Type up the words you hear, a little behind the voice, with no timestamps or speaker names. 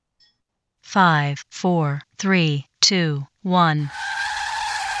5, 4, 3, 2, 1.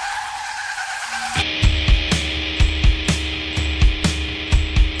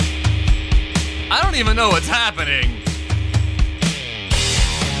 I don't even know what's happening.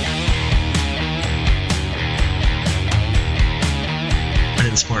 Put it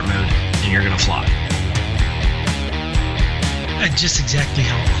in sport mode, and you're gonna fly. Just exactly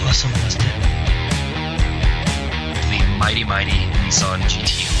how awesome was it? The mighty Nissan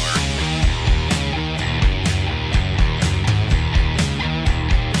GT-R.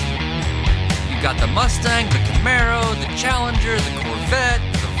 You've got the Mustang, the Camaro, the Challenger, the Corvette,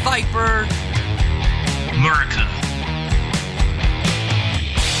 the Viper. America.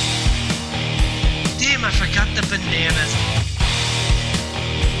 Damn, I forgot the bananas.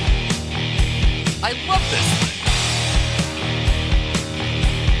 I love this thing.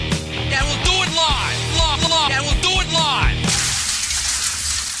 Yeah, we'll do it live. Yeah, we'll do it live.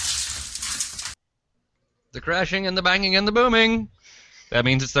 The crashing and the banging and the booming. That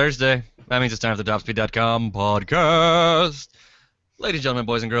means it's Thursday. That means it's time for the TopSpeed.com podcast. Ladies and gentlemen,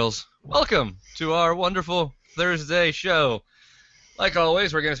 boys and girls, welcome to our wonderful Thursday show. Like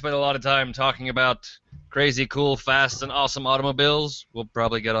always, we're going to spend a lot of time talking about crazy, cool, fast, and awesome automobiles. We'll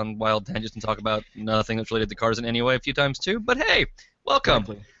probably get on wild tangents and talk about nothing that's related to cars in any way a few times too. But hey,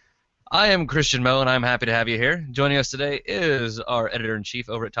 welcome. I am Christian Moe, and I'm happy to have you here. Joining us today is our editor-in-chief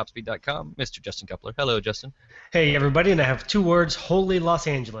over at TopSpeed.com, Mr. Justin Kepler. Hello, Justin. Hey, everybody, and I have 2 words, Holy Los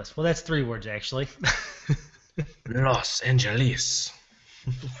Angeles. Well, that's 3 words, actually. Los Angeles.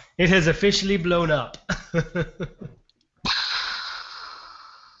 It has officially blown up.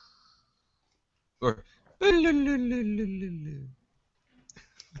 Or, What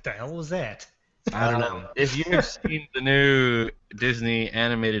the hell was that? I don't know. If you've seen the new Disney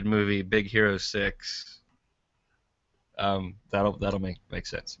animated movie Big Hero 6, that'll make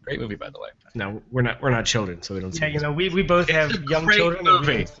sense. Great movie, by the way. No, we're not children, so we don't see Yeah, it. you know, we both have young great children. movie. And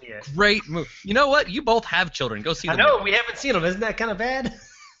we don't see it. Great movie. You know what? You both have children. Go see I the know, movie. we haven't seen them. Isn't that kind of bad?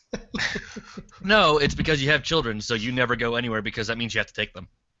 No, it's because you have children, so you never go anywhere because that means you have to take them.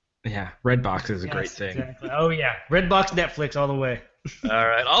 Yeah, Redbox is a great Yes, thing. Exactly. Oh, yeah. Redbox, Netflix, all the way. All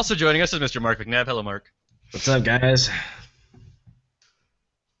right. Also joining us is Mr. Mark McNabb. Hello, Mark. What's up, guys?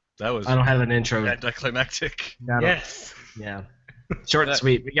 That was I don't have an intro. anticlimactic. Yes. Yeah. Short and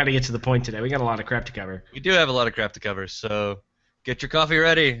sweet. We got to get to the point today. We got a lot of crap to cover. We do have a lot of crap to cover, so get your coffee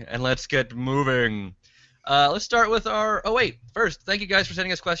ready and let's get moving. Let's start with our... Oh, wait. First, thank you guys for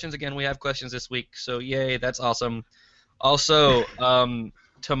sending us questions. Again, we have questions this week, so yay, that's awesome. Also,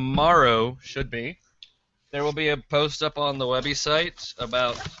 tomorrow there will be a post up on the website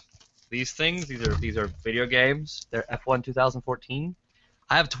about these things. These are video games. They're F1 2014.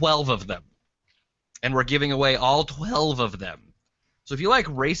 I have 12 of them, and we're giving away all 12 of them. So if you like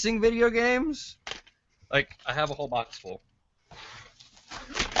racing video games, like I have a whole box full.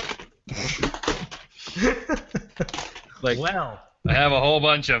 Like, Well. I have a whole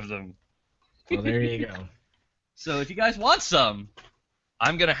bunch of them. Well, there you go. So if you guys want some,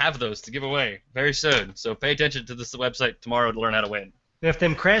 I'm going to have those to give away very soon. So pay attention to this website tomorrow to learn how to win. If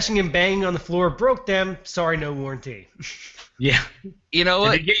them crashing and banging on the floor broke them, sorry, no warranty. Yeah. You know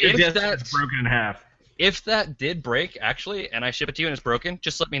what? It's broken in half. If that did break, actually, and I ship it to you and it's broken,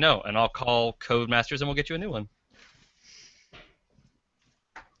 just let me know, and I'll call Codemasters and we'll get you a new one.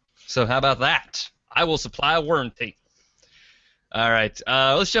 So how about that? I will supply a warranty. All right,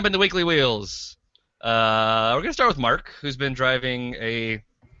 let's jump into Weekly Wheels. We're going to start with Mark, who's been driving a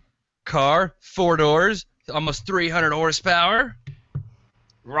car, 4 doors, almost 300 horsepower.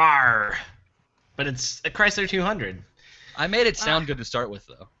 Rawr. But it's a Chrysler 200. I made it sound good to start with,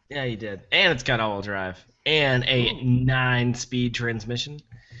 though. Yeah, you did. And it's got all-wheel drive. And a 9-speed transmission,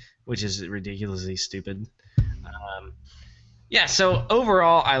 which is ridiculously stupid. Yeah, so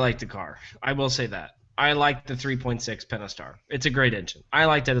overall, I like the car. I will say that. I like the 3.6 Pentastar. It's a great engine. I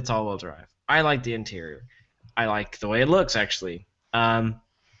like that it's all-wheel drive. I like the interior. I like the way it looks, actually.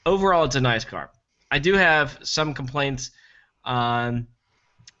 Overall, it's a nice car. I do have some complaints on,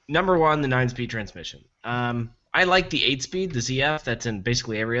 number one, the 9-speed transmission. I like the 8-speed, the ZF, that's in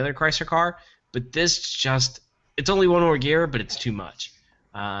basically every other Chrysler car, but this just, it's only one more gear, but it's too much.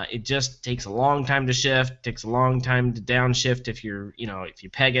 It just takes a long time to shift, takes a long time to downshift if you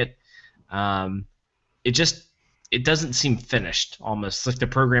peg it. It doesn't seem finished, almost. Like the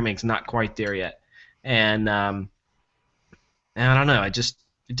programming's not quite there yet. And I don't know, it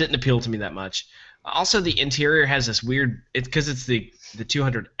didn't appeal to me that much. Also, the interior has this weird, because it's the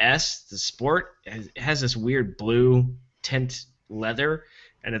 200S, the Sport, it has this weird blue tint leather,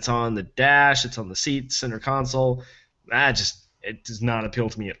 and it's on the dash, it's on the seats, center console. It does not appeal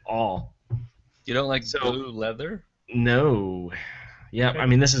to me at all. You don't like So- blue leather? No. Yep. I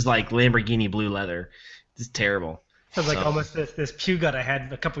mean, this is like Lamborghini blue leather. This is terrible. Sounds like So- almost this Peugeot I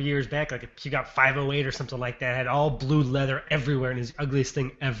had a couple years back, like a Peugeot 508 or something like that. Had all blue leather everywhere and it's the ugliest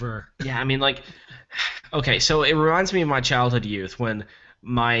thing ever. Yeah, I mean, like, okay, so it reminds me of my childhood youth when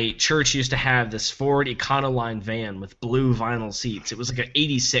my church used to have this Ford Econoline van with blue vinyl seats. It was like an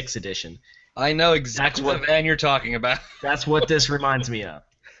 86 edition. I know exactly That's what van you're talking about. That's what this reminds me of.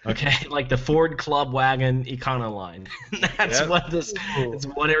 Okay, like the Ford Club Wagon Econoline. That's Yep. what this. That's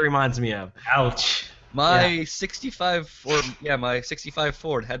what it reminds me of. Ouch. My 65 Ford, my 65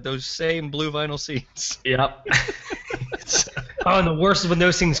 Ford had those same blue vinyl seats. Yep. Oh, and the worst is when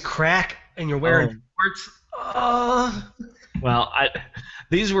those things crack and you're wearing shorts. Oh. Well,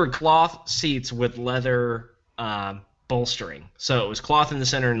 these were cloth seats with leather bolstering. So it was cloth in the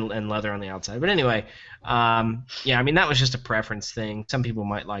center and leather on the outside. But anyway, yeah, I mean, that was just a preference thing. Some people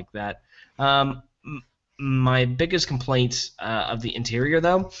might like that. My biggest complaint of the interior,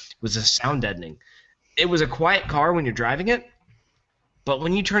 though, was the sound deadening. It was a quiet car when you're driving it, but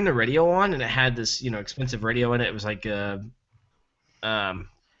when you turn the radio on and it had this, expensive radio in it, it was like I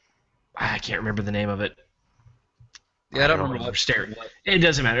can't remember the name of it. Yeah, I don't remember what stereo. It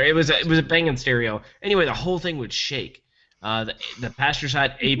doesn't matter. It was a banging stereo. Anyway, the whole thing would shake. The passenger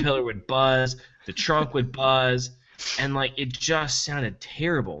side A-pillar would buzz. The trunk would buzz, and like it just sounded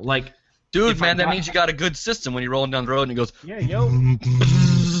terrible. Like, Dude, if man, I that means you got a good system when you're rolling down the road and it goes. Yeah, yo.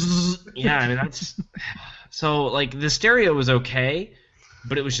 yeah, I mean that's so like the stereo was okay,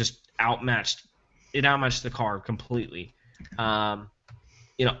 but it was just outmatched. It outmatched the car completely.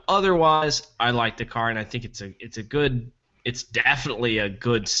 Otherwise, I like the car, and I think it's definitely a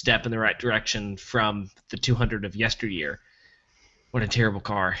good step in the right direction from the 200 of yesteryear. What a terrible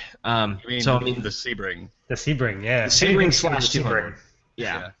car. I mean, the Sebring. The Sebring, yeah. The Sebring Anything slash Sebring. 200.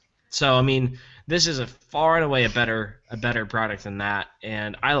 Yeah. So I mean, this is a far and away a better product than that,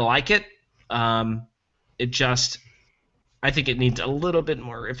 and I like it. I think it needs a little bit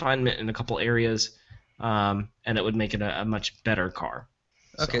more refinement in a couple areas, and it would make it a much better car.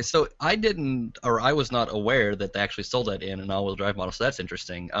 Okay, so I was not aware that they actually sold that in an all-wheel drive model, so that's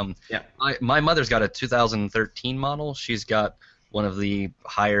interesting. Yeah. My mother's got a 2013 model. She's got one of the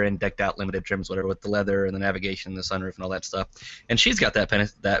higher-end decked-out limited trims, whatever, with the leather and the navigation and the sunroof and all that stuff. And she's got that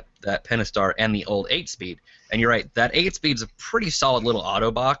Pentastar and the old 8-speed. And you're right, that 8-speed's a pretty solid little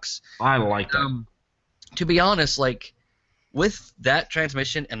auto box. I like that. To be honest, like, with that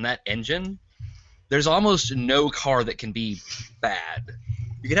transmission and that engine, there's almost no car that can be bad.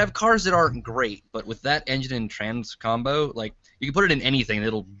 You can have cars that aren't great, but with that engine and trans combo, like, you can put it in anything and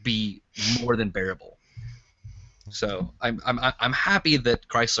it'll be more than bearable. So I'm happy that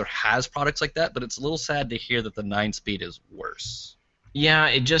Chrysler has products like that, but it's a little sad to hear that the 9-speed is worse. Yeah,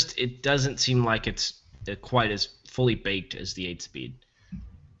 it doesn't seem like it's quite as fully baked as the 8-speed.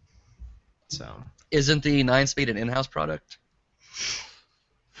 So Isn't the 9-speed an in-house product?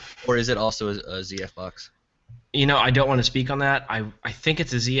 Or is it also a ZF box? I don't want to speak on that. I think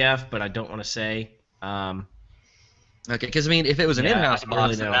it's a ZF, but I don't want to say. Okay, because I mean, if it was an Yeah, in-house I don't box,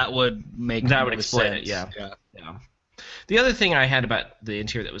 really then know. that would make That would more explain sense. it, yeah. Yeah. Yeah. The other thing I had about the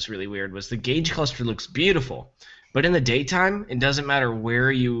interior that was really weird was the gauge cluster looks beautiful, but in the daytime, it doesn't matter where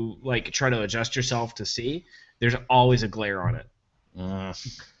you try to adjust yourself to see. There's always a glare on it.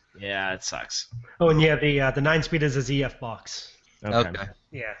 Yeah, it sucks. Oh, and yeah, the 9-speed is a ZF box. Okay.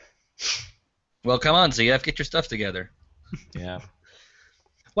 Yeah. Well, come on, ZF, get your stuff together. Yeah.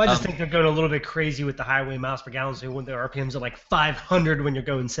 Well, I just think they're going a little bit crazy with the highway miles per gallon, so when the RPMs are like 500 when you're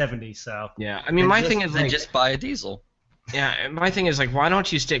going 70. So Yeah. I mean, my thing is then just buy a diesel. yeah, my thing is why don't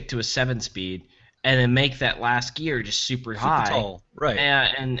you stick to a 7-speed and then make that last gear just super high? Tall, right?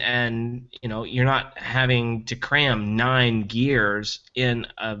 And you're not having to cram 9 gears in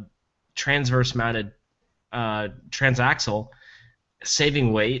a transverse mounted transaxle,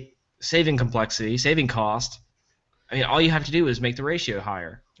 saving weight, saving complexity, saving cost. I mean, all you have to do is make the ratio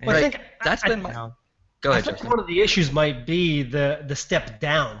higher. Well, I Right. think That's been my... Go I ahead, think Justin. one of the issues might be the step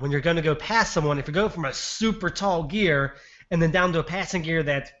down when you're going to go past someone. If you go from a super tall gear and then down to a passing gear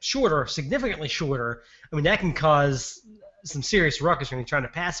that's shorter, significantly shorter, I mean that can cause some serious ruckus when you're trying to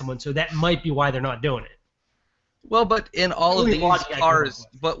pass someone. So that might be why they're not doing it. Well, but in all of Only these logic I can cars,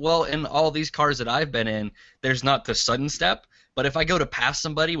 come in all these cars that I've been in, there's not the sudden step. But if I go to pass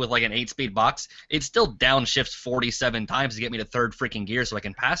somebody with like an 8-speed box, it still downshifts 47 times to get me to third freaking gear, so I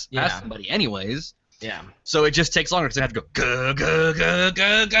can pass somebody anyways. Yeah. So it just takes longer because I have to go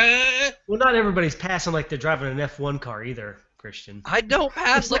go. Well, not everybody's passing like they're driving an F1 car either. Christian. I don't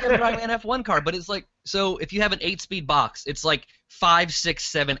pass like I'm driving an F1 car, but it's like, so if you have an 8-speed box, it's like 5, 6,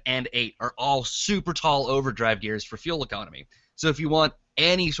 7, and 8 are all super tall overdrive gears for fuel economy. So if you want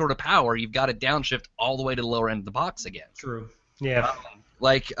any sort of power, you've got to downshift all the way to the lower end of the box again. True. Yeah.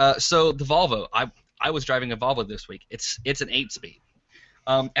 So the Volvo, I was driving a Volvo this week. It's an 8-speed.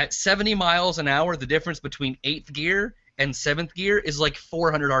 At 70 miles an hour, the difference between 8th gear and 7th gear is like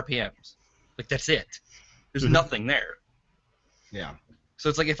 400 RPMs. Like, that's it. There's nothing there. Yeah. So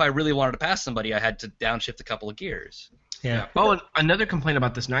it's like if I really wanted to pass somebody, I had to downshift a couple of gears. Yeah. Oh, and another complaint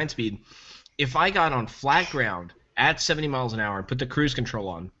about this 9-speed, if I got on flat ground at 70 miles an hour and put the cruise control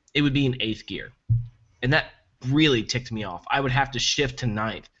on, it would be in 8th gear. And that really ticked me off. I would have to shift to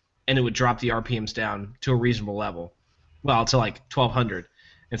 9th, and it would drop the RPMs down to a reasonable level. Well, to like 1,200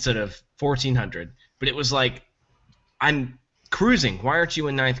 instead of 1,400. But it was like, I'm cruising. Why aren't you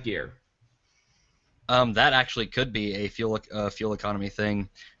in 9th gear? That actually could be a fuel economy thing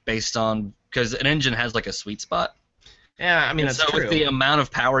based on, because an engine has like a sweet spot. Yeah, I mean, that's so true. with the amount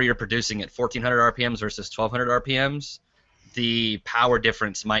of power you're producing at 1,400 RPMs versus 1,200 RPMs, the power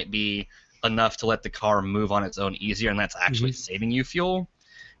difference might be enough to let the car move on its own easier, and that's actually saving you fuel,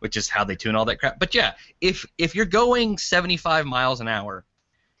 which is how they tune all that crap. But yeah, if you're going 75 miles an hour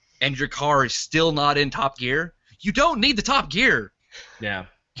and your car is still not in top gear, you don't need the top gear. Yeah.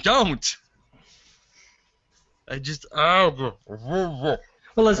 You don't.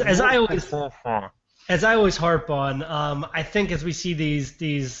 Well, as I always harp on, I think as we see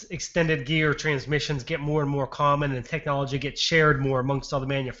these extended gear transmissions get more and more common and technology gets shared more amongst all the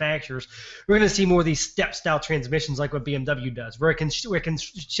manufacturers, we're going to see more of these step-style transmissions like what BMW does, where it can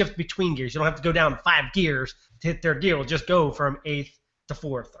shift between gears. You don't have to go down 5 gears to hit third gear. It'll just go from 8th to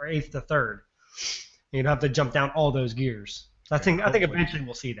 4th or 8th to 3rd. You don't have to jump down all those gears. I think eventually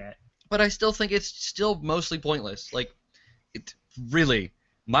we'll see that. But I still think it's still mostly pointless. Like, really,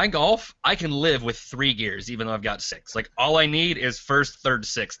 my Golf, I can live with 3 gears even though I've got 6. Like, all I need is 1st, 3rd,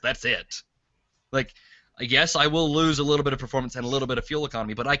 6th. That's it. Like, yes, I will lose a little bit of performance and a little bit of fuel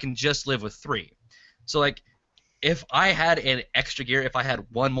economy, but I can just live with 3. So, like, if I had an extra gear, if I had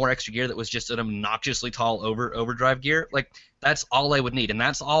one more extra gear that was just an obnoxiously tall overdrive gear, like, that's all I would need. And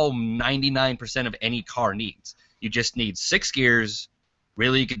that's all 99% of any car needs. You just need 6 gears.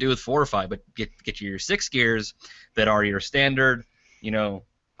 Really, you could do with 4 or 5, but get your 6 gears that are your standard,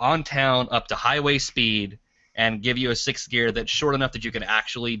 on town up to highway speed, and give you a 6th gear that's short enough that you can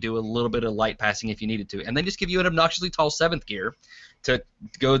actually do a little bit of light passing if you needed to, and then just give you an obnoxiously tall 7th gear to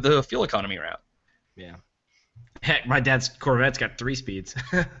go the fuel economy route. Yeah. Heck, my dad's Corvette's got 3 speeds.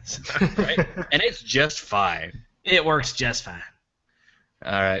 Right? And it's just fine. It works just fine.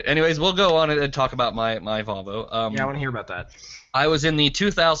 All right. Anyways, we'll go on and talk about my Volvo. Yeah, I want to hear about that. I was in the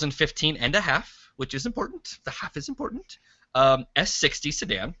 2015 and a half, which is important. The half is important. S60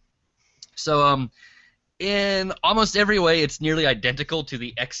 sedan. So in almost every way, it's nearly identical to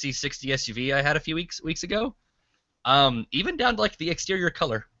the XC60 SUV I had a few weeks ago. Even down to like the exterior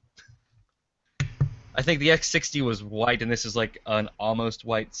color. I think the X60 was white, and this is like an almost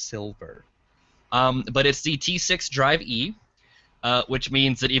white silver. But it's the T6 Drive E, which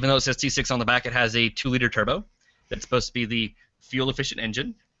means that even though it says T6 on the back, it has a 2-liter turbo. That's supposed to be the fuel-efficient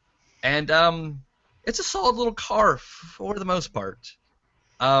engine. And it's a solid little car for the most part.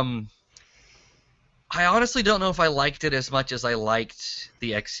 I honestly don't know if I liked it as much as I liked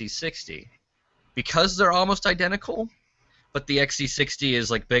the XC60. Because they're almost identical, but the XC60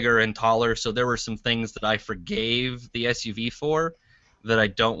 is like bigger and taller, so there were some things that I forgave the SUV for that I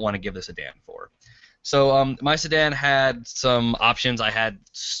don't want to give the sedan for. So my sedan had some options. I had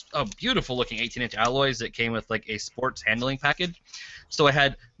a beautiful-looking 18-inch alloys that came with like a sports handling package. So I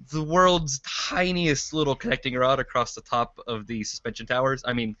had the world's tiniest little connecting rod across the top of the suspension towers.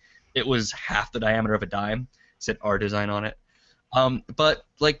 I mean, it was half the diameter of a dime. It said R design on it. But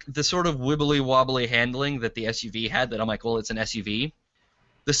like the sort of wibbly-wobbly handling that the SUV had, that I'm like, well, it's an SUV.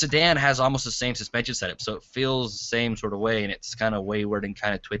 The sedan has almost the same suspension setup, so it feels the same sort of way, and it's kind of wayward and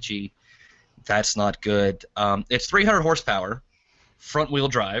kind of twitchy. That's not good. It's 300 horsepower, front-wheel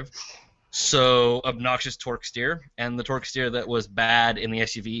drive, so obnoxious torque steer. And the torque steer that was bad in the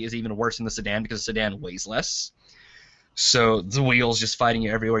SUV is even worse in the sedan because the sedan weighs less. So the wheel's just fighting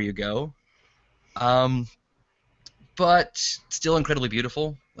you everywhere you go. But still incredibly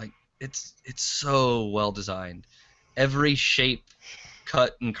beautiful. Like it's so well designed. Every shape,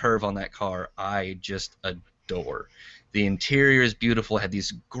 cut, and curve on that car, I just adore. The interior is beautiful. It had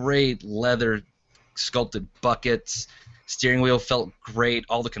these great leather sculpted buckets. Steering wheel felt great.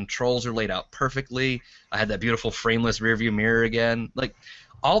 All the controls are laid out perfectly. I had that beautiful frameless rearview mirror again. Like,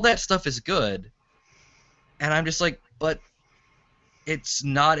 all that stuff is good. And I'm just like, but it's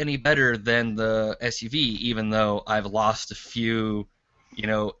not any better than the SUV, even though I've lost a few,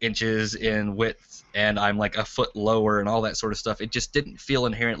 inches in width, and I'm like a foot lower and all that sort of stuff. It just didn't feel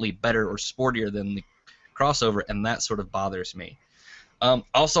inherently better or sportier than the crossover, and that sort of bothers me.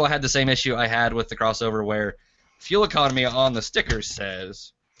 Also, I had the same issue I had with the crossover where fuel economy on the sticker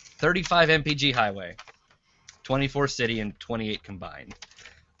says 35 mpg highway, 24 city, and 28 combined.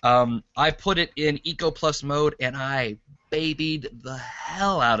 I put it in Eco Plus mode, and I babied the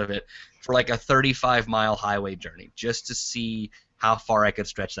hell out of it for like a 35-mile highway journey just to see how far I could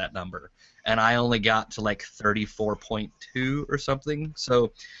stretch that number. And I only got to like 34.2 or something.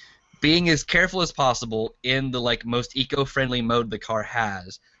 So being as careful as possible in the like most eco-friendly mode the car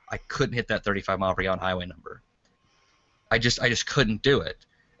has, I couldn't hit that 35 mile per gallon highway number. I just couldn't do it.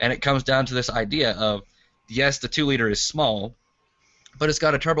 And it comes down to this idea of, yes, the 2-liter is small, but it's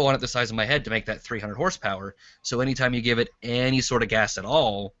got a turbo on it the size of my head to make that 300 horsepower. So anytime you give it any sort of gas at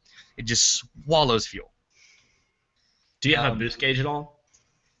all, it just swallows fuel. Do you have a boost gauge at all?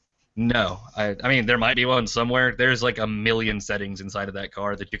 No. I mean, there might be one somewhere. There's like a million settings inside of that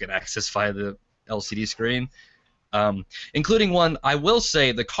car that you can access via the LCD screen, including one. I will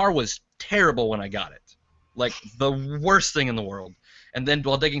say the car was terrible when I got it. Like, the worst thing in the world. And then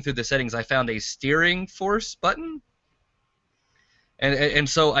while digging through the settings, I found a steering force button. And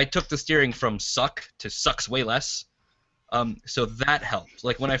so I took the steering from suck to sucks way less. So that helped.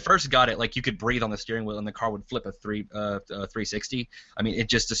 Like, when I first got it, like, you could breathe on the steering wheel and the car would flip a 360. I mean,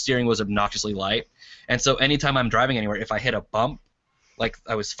 the steering was obnoxiously light. And so anytime I'm driving anywhere, if I hit a bump, like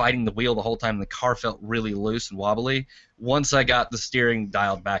I was fighting the wheel the whole time, the car felt really loose and wobbly. Once I got the steering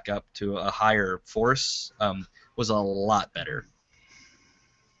dialed back up to a higher force, was a lot better.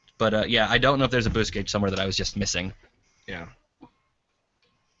 But yeah, I don't know if there's a boost gauge somewhere that I was just missing. Yeah.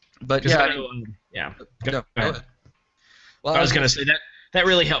 But yeah. Go ahead. Well, I was going to say that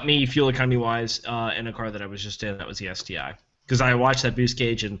really helped me fuel economy wise in a car that I was just in. That was the STI, because I watched that boost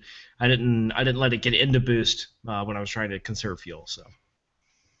gauge and I didn't let it get into boost when I was trying to conserve fuel. So.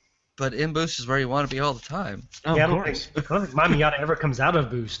 But in boost is where you want to be all the time. Oh, yeah, of I don't course. think my Miata ever comes out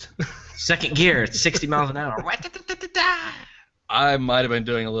of boost. Second gear, it's 60 miles an hour. I might have been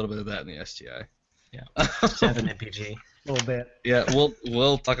doing a little bit of that in the STI. Yeah. 7 mpg. A little bit. Yeah,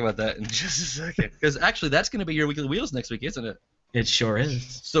 we'll talk about that in just a second. Because actually, that's going to be your weekly wheels next week, isn't it? It sure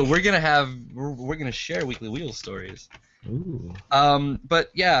is. So we're gonna share weekly wheels stories. Ooh.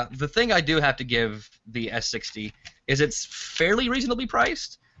 But yeah, the thing I do have to give the S60 is it's fairly reasonably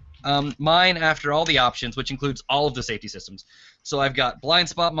priced. Mine, after all the options, which includes all of the safety systems. So I've got blind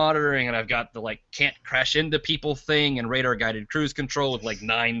spot monitoring, and I've got the like can't crash into people thing, and radar guided cruise control with like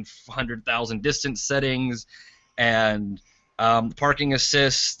 900,000 distance settings, and parking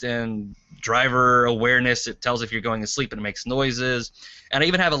assist and driver awareness. It tells if you're going to sleep and it makes noises. And I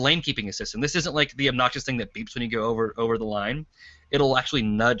even have a lane keeping assist. And this isn't like the obnoxious thing that beeps when you go over the line. It'll actually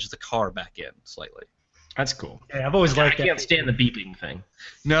nudge the car back in slightly. That's cool. Yeah, I've always liked I that. can't stand the beeping thing.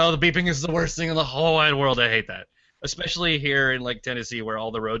 No, the beeping is the worst thing in the whole wide world. I hate that. Especially here in like Tennessee, where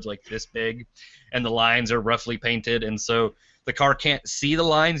all the roads are like this big and the lines are roughly painted, and so the car can't see the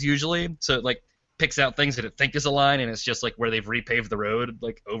lines usually. So it like picks out things that it think is a line, and it's just like where they've repaved the road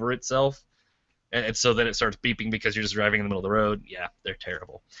like over itself, and so then it starts beeping because you're just driving in the middle of the road. Yeah, they're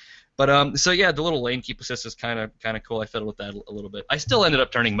terrible. But so yeah, the little lane keep assist is kind of cool. I fiddled with that a little bit. I still ended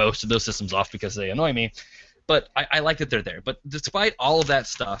up turning most of those systems off because they annoy me, but I like that they're there. But despite all of that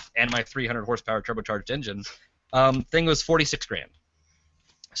stuff and my 300 horsepower turbocharged engine, thing was $46,000.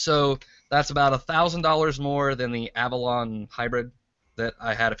 So that's about $1,000 more than the Avalon Hybrid that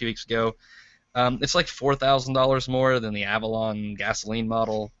I had a few weeks ago. It's like $4,000 more than the Avalon gasoline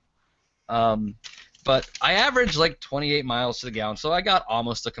model. But I averaged like 28 miles to the gallon, so I got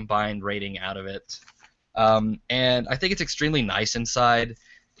almost a combined rating out of it. And I think it's extremely nice inside.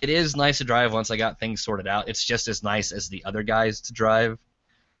 It is nice to drive once I got things sorted out. It's just as nice as the other guys to drive.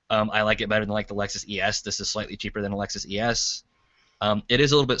 I like it better than like the Lexus ES. This is slightly cheaper than a Lexus ES. It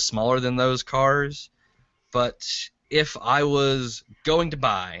is a little bit smaller than those cars, but if I was going to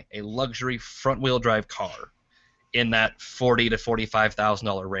buy a luxury front-wheel drive car in that $40,000 to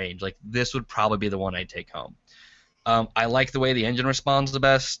 $45,000 range, like this would probably be the one I'd take home. I like the way the engine responds the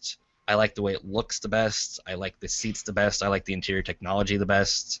best. I like the way it looks the best. I like the seats the best. I like the interior technology the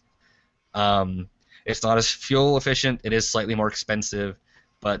best. It's not as fuel efficient. It is slightly more expensive,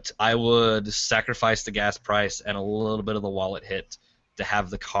 but I would sacrifice the gas price and a little bit of the wallet hit to have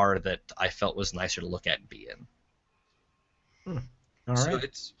the car that I felt was nicer to look at and be in. All So right.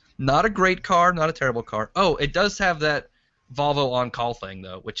 it's not a great car, not a terrible car. Oh, it does have that Volvo on-call thing,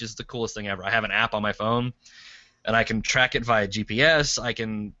 though, which is the coolest thing ever. I have an app on my phone, and I can track it via GPS. I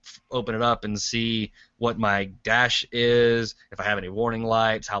can open it up and see what my dash is, if I have any warning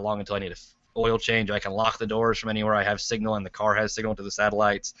lights, how long until I need a oil change. I can lock the doors from anywhere I have signal and the car has signal to the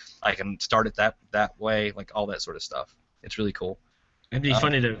satellites. I can start it that way, like all that sort of stuff. It's really cool. It'd be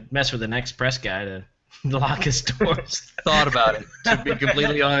funny to mess with an express guy to lock his doors. Thought about it, to be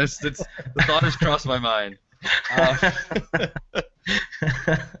completely honest. The thought has crossed my mind.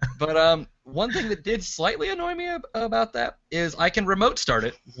 But one thing that did slightly annoy me about that is I can remote start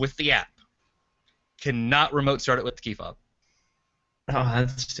it with the app. Cannot remote start it with the key fob. Oh,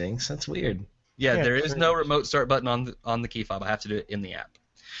 that stinks. That's weird. Yeah, there is no remote start button on the key fob. I have to do it in the app.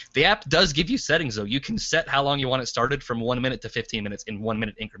 The app does give you settings, though. You can set how long you want it started from 1 minute to 15 minutes in 1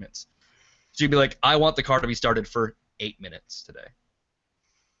 minute increments. So you'd be like, I want the car to be started for 8 minutes today.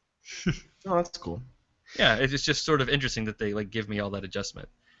 Oh, that's cool. Yeah, it's just sort of interesting that they give me all that adjustment.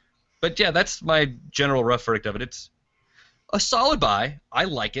 But yeah, that's my general rough verdict of it. It's a solid buy. I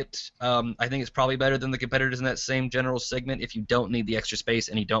like it. I think it's probably better than the competitors in that same general segment if you don't need the extra space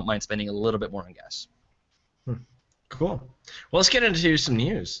and you don't mind spending a little bit more on gas. Cool. Well, let's get into some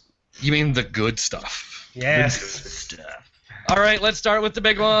news. You mean the good stuff? Yes. The good stuff. All right, let's start with the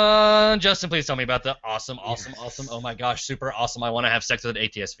big one. Justin, please tell me about the awesome, oh my gosh, super awesome, I want to have sex with an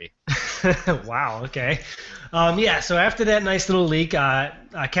ATS-V. Wow, okay. So after that nice little leak,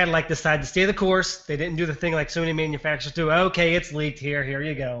 Cadillac decided to stay the course. They didn't do the thing like so many manufacturers do. Okay, it's leaked. Here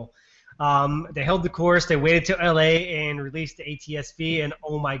you go. They held the course. They waited till LA and released the ATS-V, and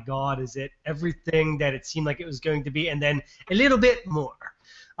oh my God, is it everything that it seemed like it was going to be, and then a little bit more.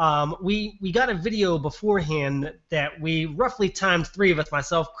 We got a video beforehand that we roughly timed 3 of us,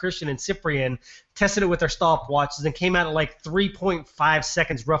 myself, Christian, and Cyprian, tested it with our stopwatches and came out at like 3.5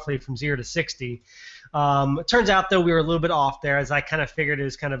 seconds roughly from 0 to 60. It turns out, though, we were a little bit off there, as I kind of figured it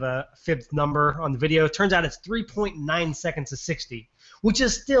was kind of a fibbed number on the video. It turns out it's 3.9 seconds to 60, which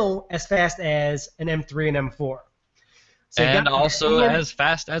is still as fast as an M3 and M4. So and also as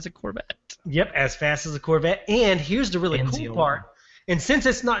fast as a Corvette. Yep, as fast as a Corvette. And here's the really cool part. And since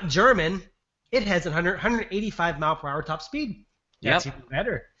it's not German, it has 185 mile per hour top speed. That's even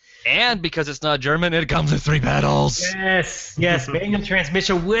better. And because it's not German, it comes with 3 pedals. Yes, manual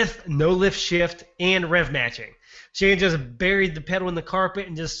transmission with no lift shift and rev matching. So you can just bury the pedal in the carpet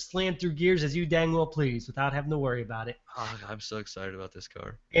and just slam through gears as you dang well please without having to worry about it. Oh, I'm so excited about this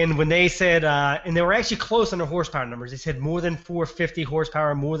car. And when they said, and they were actually close on their horsepower numbers, they said more than 450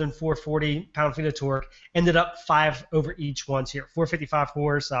 horsepower, more than 440 pound-feet of torque, ended up 5 over each ones here. 455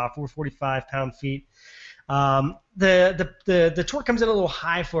 horse, 445 pound-feet. The torque comes in a little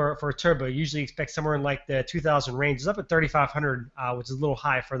high for a turbo. You usually expect somewhere in like the 2,000 range. It's up at 3,500, which is a little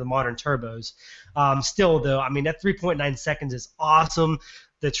high for the modern turbos. Still, though, I mean, that 3.9 seconds is awesome.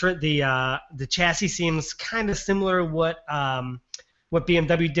 The chassis seems kind of similar what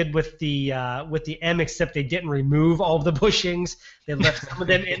BMW did with the M, except they didn't remove all of the bushings. They left some of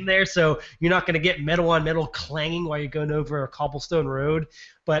them in there, so you're not going to get metal on metal clanging while you're going over a cobblestone road.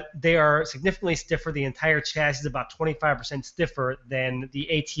 But they are significantly stiffer. The entire chassis is about 25% stiffer than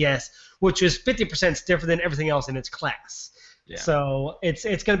the ATS, which is 50% stiffer than everything else in its class. Yeah. So it's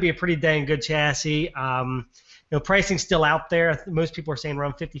going to be a pretty dang good chassis. Pricing's still out there. Most people are saying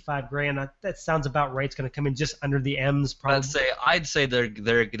around $55,000. That sounds about right. It's going to come in just under the M's, probably. I'd say they're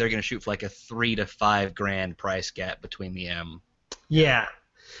going to shoot for like a $3,000 to $5,000 price gap between the M. Yeah.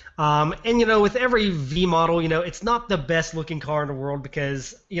 And with every V model, it's not the best looking car in the world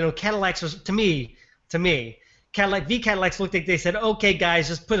because Cadillacs was to me, Cadillacs looked like they said, okay, guys,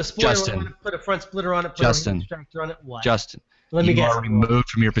 just put a spoiler on it, put a front splitter on it, put a distractor on it. What? Justin, let me guess. You are removed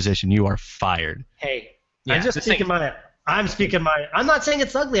from your position. You are fired. Hey. Yeah, I'm speaking my. I'm not saying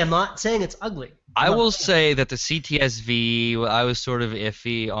it's ugly. I'm not saying it's ugly. I will say that the CTS-V, I was sort of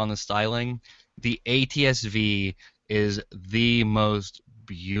iffy on the styling. The ATS-V is the most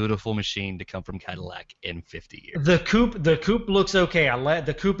beautiful machine to come from Cadillac in 50 years. The coupe looks okay.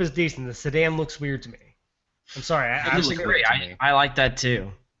 The coupe is decent. The sedan looks weird to me. I'm sorry. I disagree. I like that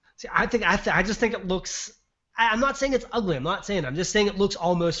too. See, I just think it looks. I'm not saying it's ugly. I'm just saying it looks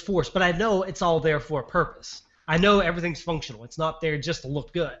almost forced. But I know it's all there for a purpose. I know everything's functional. It's not there just to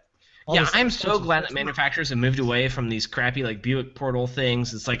look good. I'm so glad that manufacturers have moved away from these crappy like Buick portal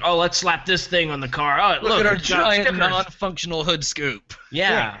things. It's like, oh, let's slap this thing on the car. Oh, look at our giant non-functional hood scoop.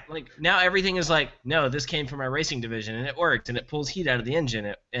 Yeah, like now everything is like, no, this came from our racing division and it worked and it pulls heat out of the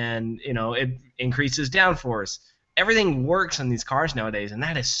engine and it increases downforce. Everything works on these cars nowadays, and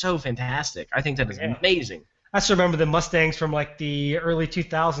that is so fantastic. I think that is amazing. I just remember the Mustangs from like the early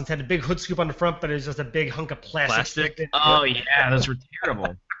 2000s had a big hood scoop on the front, but it was just a big hunk of plastic. Oh yeah, those were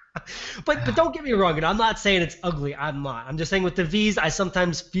terrible. But don't get me wrong, and I'm not saying it's ugly. I'm not. I'm just saying with the V's, it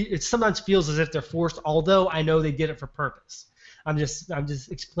sometimes feels as if they're forced. Although I know they did it for purpose. I'm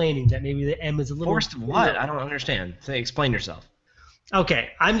just explaining that maybe the M is a little Forced what? I don't understand. Explain yourself. Okay,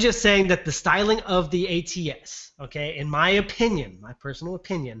 I'm just saying that the styling of the ATS, okay, in my opinion, my personal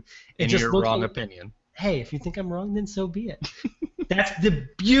opinion, it just your looks wrong like, opinion. Hey, if you think I'm wrong, then so be it. That's the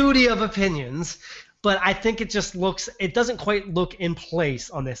beauty of opinions. But I think it doesn't quite look in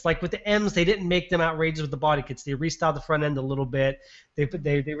place on this. Like with the M's, they didn't make them outrageous with the body kits. They restyled the front end a little bit. They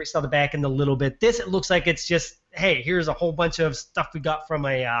restyled the back end a little bit. This, it looks like it's just, hey, here's a whole bunch of stuff we got from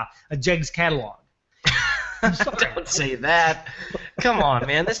a Jegs catalog. I'm sorry. Don't say that. Come on,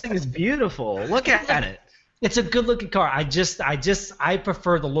 man. This thing is beautiful. Look at it. It's a good-looking car. I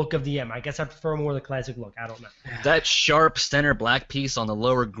prefer the look of the M. I guess I prefer more the classic look. I don't know. That sharp center black piece on the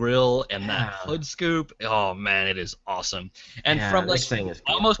lower grille and that hood scoop. Oh man, it is awesome. And from like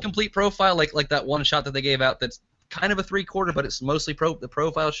almost complete profile, like that one shot that they gave out that's kind of a 3/4, but it's mostly the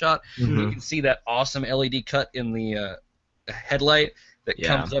profile shot. Mm-hmm. You can see that awesome LED cut in the headlight that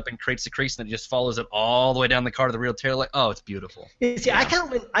comes up and creates the crease, and it just follows it all the way down the car to the rear tail light. Oh, it's beautiful. See, I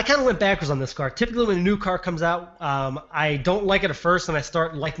kind of went backwards on this car. Typically, when a new car comes out, I don't like it at first, and I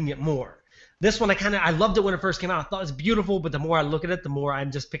start liking it more. This one, I loved it when it first came out. I thought it was beautiful, but the more I look at it, the more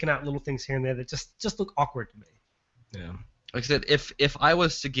I'm just picking out little things here and there that just look awkward to me. Yeah. Like I said, if I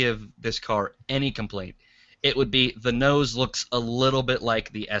was to give this car any complaint, it would be the nose looks a little bit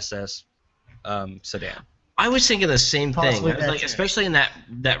like the SS sedan. I was thinking the same thing. I was like, especially in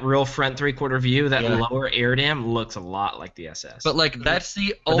that real front 3/4 view, that lower air dam looks a lot like the SS. But like that's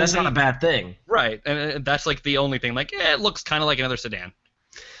the only. That's not a bad thing, right? And that's like the only thing. Like, it looks kind of like another sedan.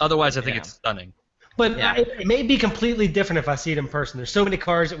 Otherwise, I think it's stunning. But it may be completely different if I see it in person. There's so many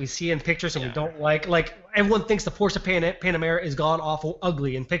cars that we see in pictures and we don't like. Like everyone thinks the Porsche Panamera is god awful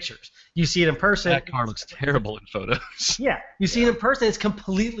ugly in pictures. You see it in person. That car looks terrible in photos. Yeah, you see it in person. It's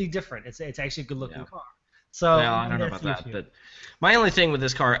completely different. It's actually a good looking car. So I don't know about that, but my only thing with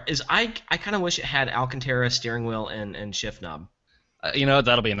this car is I kind of wish it had Alcantara steering wheel and shift knob.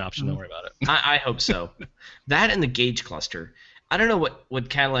 That'll be an option. Don't worry about it. I hope so. That and the gauge cluster. I don't know what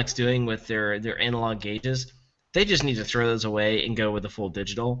Cadillac's doing with their analog gauges. They just need to throw those away and go with the full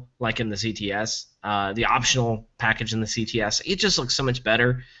digital, like in the CTS. The optional package in the CTS. It just looks so much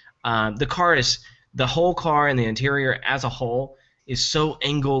better. The whole car and the interior as a whole is so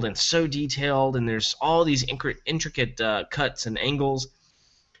angled and so detailed, and there's all these intricate cuts and angles.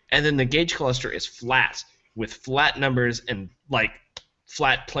 And then the gauge cluster is flat with flat numbers and like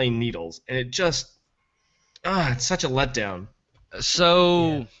flat plain needles, and it just it's such a letdown.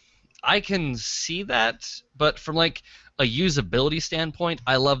 So I can see that, but from like a usability standpoint,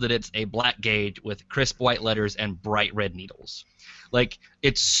 I love that it's a black gauge with crisp white letters and bright red needles. Like,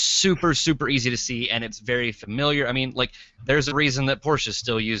 it's super, super easy to see, and it's very familiar. I mean, like, there's a reason that Porsche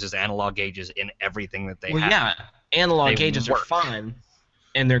still uses analog gauges in everything that they have. Yeah, analog gauges are fine,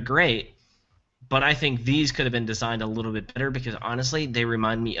 and they're great, but I think these could have been designed a little bit better because, honestly, they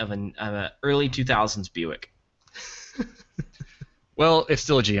remind me of an early 2000s Buick. Well, it's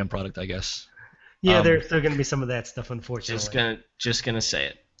still a GM product, I guess. Yeah, there's still going to be some of that stuff, unfortunately. Just gonna say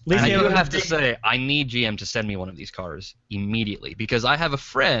it. I do have to say, I need GM to send me one of these cars immediately because I have a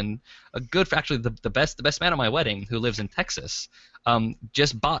friend, actually the best man at my wedding, who lives in Texas,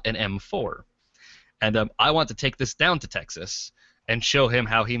 just bought an M4, and I want to take this down to Texas and show him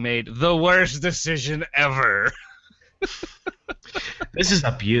how he made the worst decision ever. This is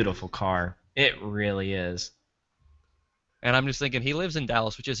a beautiful car. It really is. And I'm just thinking, he lives in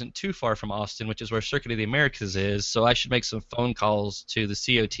Dallas, which isn't too far from Austin, which is where Circuit of the Americas is, so I should make some phone calls to the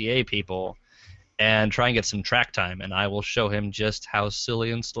COTA people and try and get some track time, and I will show him just how silly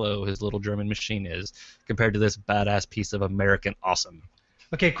and slow his little German machine is compared to this badass piece of American awesome.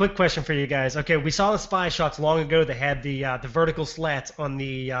 Okay, quick question for you guys. Okay, we saw the spy shots long ago that had the vertical slats on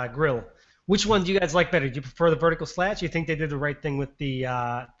the grill. Which one do you guys like better? Do you prefer the vertical slats, or do you think they did the right thing with the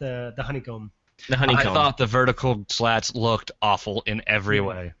honeycomb? The honeycomb. I thought the vertical slats looked awful in every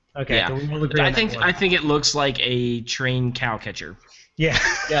way. Okay, so we will agree on that one. I think it looks like a trained cow catcher. Yeah.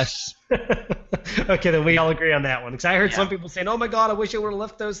 Yes. Okay, then we all agree on that one. Because I heard some people saying, "Oh my God, I wish I would have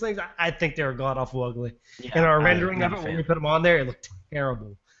left those things." I think they were god awful ugly. Yeah, and our rendering of it when we put them on there, it looked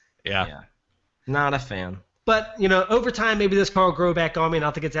terrible. Yeah. Not a fan. But over time, maybe this car will grow back on me, and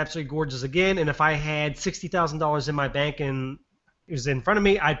I'll think it's absolutely gorgeous again. And if I had $60,000 in my bank and it was in front of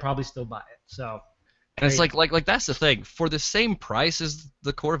me, I'd probably still buy it. So, and it's like that's the thing. For the same price as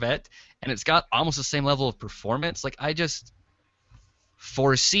the Corvette, and it's got almost the same level of performance. Like,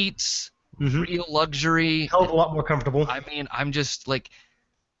 4 seats, real luxury, hell of a lot more comfortable. I mean, I'm just like,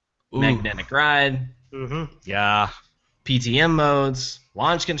 Ooh, magnetic ride, Mm-hmm. yeah. PTM modes,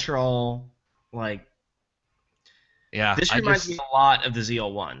 launch control. Like, Yeah. this reminds me a lot of the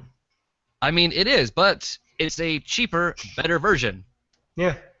ZL1. I mean, it is, but it's a cheaper, better version.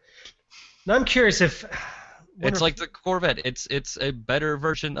 Yeah. Now I'm curious if It's like the Corvette. It's a better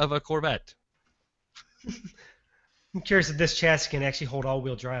version of a Corvette. I'm curious if this chassis can actually hold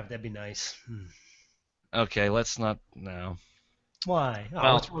all-wheel drive. That'd be nice. Okay, let's not. No. Why? Oh,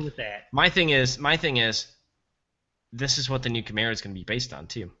 Well, what's wrong with that? My thing is, this is what the new Camaro is going to be based on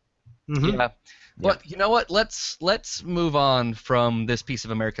too. Mm-hmm. Yeah. But you know what? Let's move on from this piece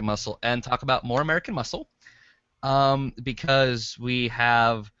of American muscle and talk about more American muscle. Because we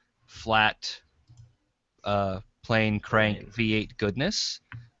have flat, plain crank V8 goodness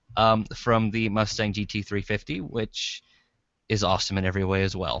from the Mustang GT350, which is awesome in every way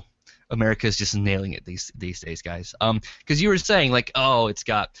as well. America's just nailing it these days, guys. Because you were saying, like, oh, it's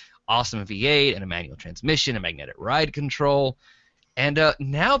got awesome V8 and a manual transmission and magnetic ride control. And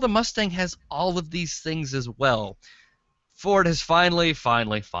now the Mustang has all of these things as well. Ford has finally,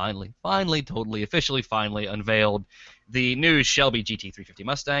 totally, officially, unveiled the new Shelby GT350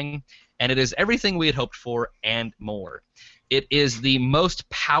 Mustang, and it is everything we had hoped for and more. It is the most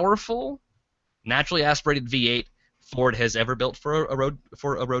powerful, naturally aspirated V8 Ford has ever built for a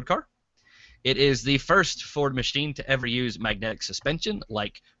road car. It is the first Ford machine to ever use magnetic suspension,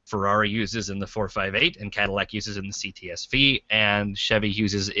 like Ferrari uses in the 458, and Cadillac uses in the CTS-V, and Chevy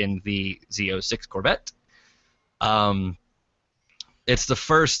uses in the Z06 Corvette. It's the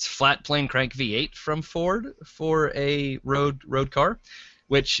first flat plane crank V8 from Ford for a road car,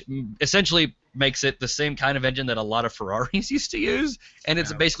 which essentially makes it the same kind of engine that a lot of Ferraris used to use, and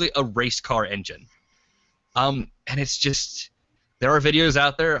it's basically a race car engine. And it's just, there are videos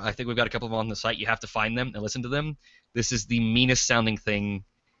out there. I think we've got a couple of them on the site. You have to find them and listen to them. This is the meanest sounding thing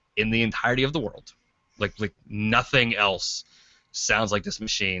in the entirety of the world. Like nothing else sounds like this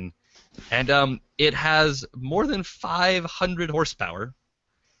machine. And it has more than 500 horsepower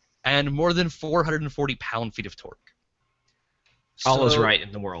and more than 440 pound-feet of torque. All is right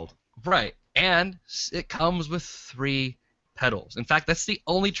in the world. Right. And it comes with 3 pedals. In fact, that's the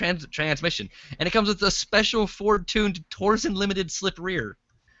only transmission. And it comes with a special Ford-tuned Torsen limited slip rear.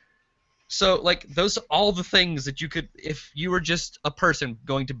 So, like, those are all the things that you could, if you were just a person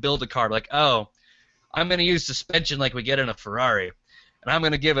going to build a car, like, oh, I'm going to use suspension like we get in a Ferrari, and I'm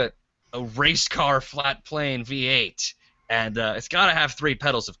going to give it a race car flat plane V8, and it's got to have 3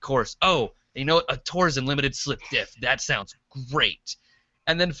 pedals, of course. Oh, you know what? A Torsen limited slip diff. That sounds great.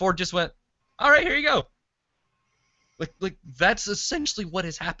 And then Ford just went, all right, here you go. Like that's essentially what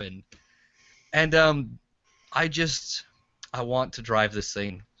has happened. And I want to drive this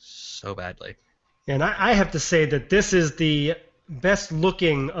thing so badly. And I have to say that this is the best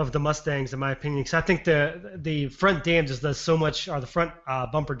looking of the Mustangs in my opinion, because I think the front dam just does so much, or the front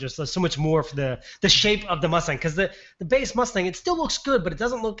bumper just does so much more for the shape of the Mustang. Because the base Mustang, it still looks good, but it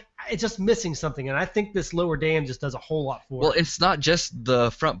doesn't look, it's just missing something. And I think this lower dam just does a whole lot for it. Well, it's not just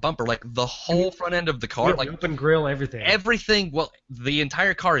the front bumper, like the whole front end of the car, like open grill, everything. Everything. Well, the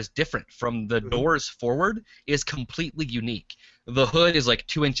entire car is different. From the doors forward is completely unique. The hood is like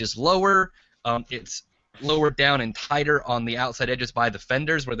 2 inches lower. It's lower down and tighter on the outside edges by the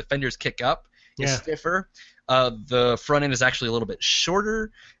fenders, where the fenders kick up. It's stiffer. The front end is actually a little bit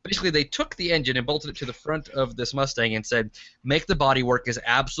shorter. Basically, they took the engine and bolted it to the front of this Mustang and said, make the bodywork as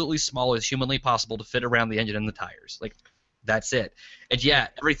absolutely small as humanly possible to fit around the engine and the tires. Like, that's it. And yeah,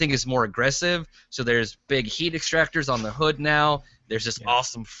 everything is more aggressive. So there's big heat extractors on the hood now. There's this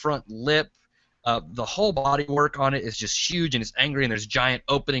awesome front lip. The whole bodywork on it is just huge and it's angry, and there's giant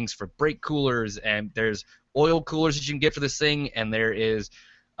openings for brake coolers, and there's oil coolers that you can get for this thing, and there is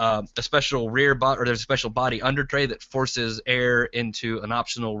a special there's a special body under tray that forces air into an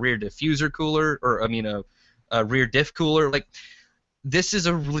optional rear diffuser cooler, or I mean a rear diff cooler. Like, this is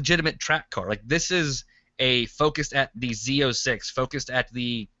a legitimate track car. Like, this is a focused at the Z06, focused at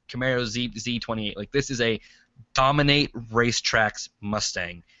the Camaro Z28. Like, this is a dominate racetracks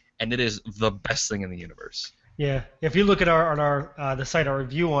Mustang. And it is the best thing in the universe. Yeah, if you look at the site, our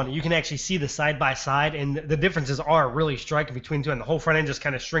review on it, you can actually see the side by side, and the differences are really striking between two. And the whole front end just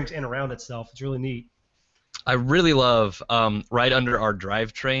kind of shrinks in around itself. It's really neat. I really love right under our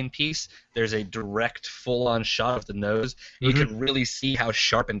drivetrain piece. There's a direct, full-on shot of the nose. You can really see how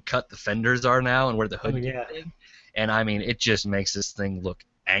sharp and cut the fenders are now, and where the hood is. And I mean, it just makes this thing look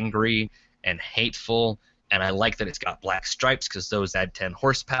angry and hateful. And I like that it's got black stripes, because those add 10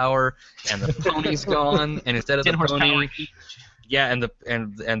 horsepower. And the pony's gone, and instead of the pony, and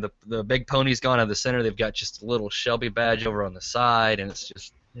the big pony's gone out of the center. They've got just a little Shelby badge over on the side, and it's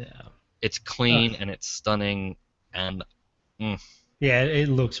just Yeah. It's clean and it's stunning, and Yeah, it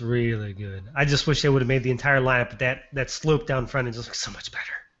looks really good. I just wish they would have made the entire lineup, but that slope down front is just looks so much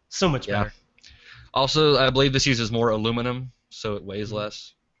better. So much Yeah. better. Also, I believe this uses more aluminum, so it weighs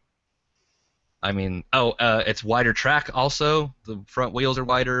less. I mean, it's wider track also. The front wheels are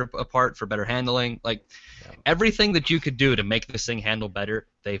wider apart for better handling. Like, everything that you could do to make this thing handle better,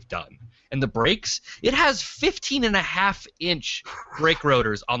 they've done. And the brakes, it has 15.5-inch brake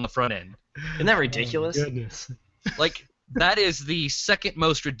rotors on the front end. Isn't that ridiculous? Oh, goodness. Like, that is the second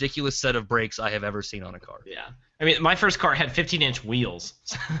most ridiculous set of brakes I have ever seen on a car. Yeah. I mean, my first car had 15-inch wheels.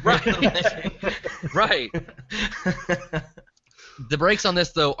 Right. Right. The brakes on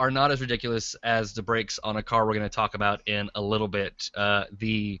this, though, are not as ridiculous as the brakes on a car we're going to talk about in a little bit.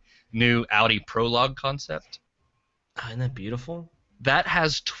 The new Audi Prologue concept. Oh, isn't that beautiful? That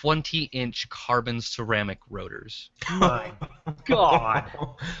has 20-inch carbon ceramic rotors. My God.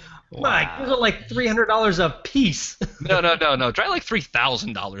 Mike, those are like $300 a piece. No. Try like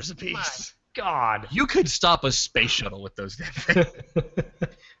 $3,000 a piece. God. You could stop a space shuttle with those things.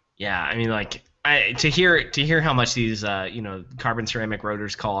 Yeah, I mean, like, to hear how much these carbon ceramic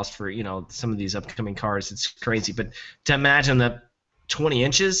rotors cost for some of these upcoming cars, it's crazy. But to imagine that 20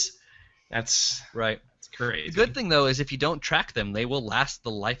 inches, that's Right. crazy. The good thing, though, is if you don't track them, they will last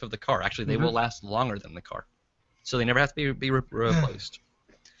the life of the car. Actually, they will last longer than the car. So they never have to be replaced.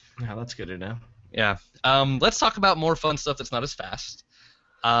 Yeah, that's good to know. Yeah. Let's talk about more fun stuff that's not as fast.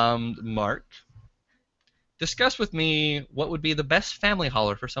 Mark, discuss with me what would be the best family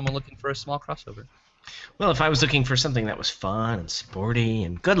hauler for someone looking for a small crossover. Well, if I was looking for something that was fun and sporty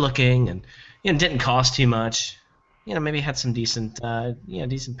and good looking and didn't cost too much, maybe had some decent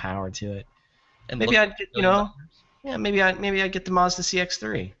decent power to it. And Maybe I'd get maybe I'd get the Mazda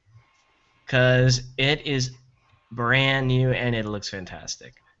CX-3 because it is brand new and it looks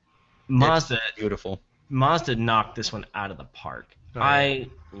fantastic. Mazda Beautiful. Mazda knocked this one out of the park. Oh, yeah. I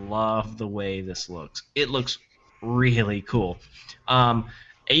love the way this looks. It looks really cool.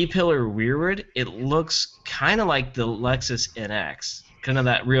 A-pillar rearward, it looks kind of like the Lexus NX. Kind of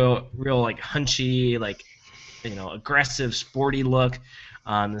that real like hunchy, like aggressive, sporty look.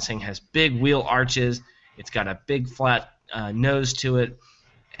 This thing has big wheel arches. It's got a big flat nose to it.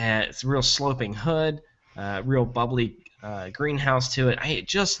 And it's a real sloping hood, real bubbly greenhouse to it. It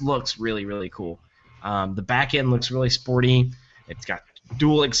just looks really, really cool. The back end looks really sporty. It's got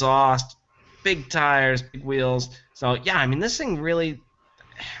dual exhaust, big tires, big wheels. So yeah, I mean this thing really,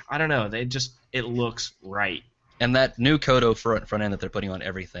 I don't know. It looks right. And that new Kodo front end that they're putting on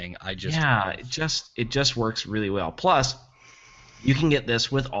everything, it just works really well. Plus, you can get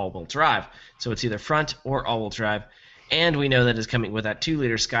this with all-wheel drive, so it's either front or all-wheel drive. And we know that it's coming with that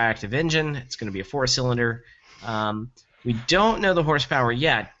 2-liter Skyactiv engine. It's going to be a 4-cylinder. We don't know the horsepower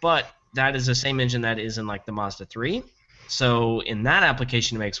yet, but that is the same engine that is in like the Mazda 3. So in that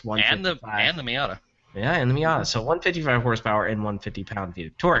application, it makes 155. and the Miata. Yeah, and the Miata. So 155 horsepower and 150 pound-feet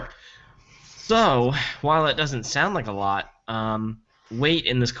of torque. So while it doesn't sound like a lot, weight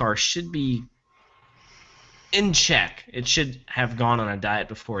in this car should be in check. It should have gone on a diet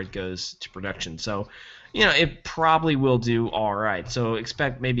before it goes to production. So, it probably will do all right. So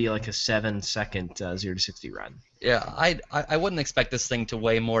expect maybe like a 7-second 0 to 60 run. Yeah, I wouldn't expect this thing to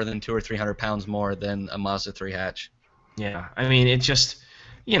weigh more than 200 or 300 pounds more than a Mazda 3 hatch. Yeah, I mean it just,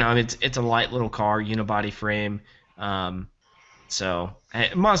 it's a light little car, unibody frame. So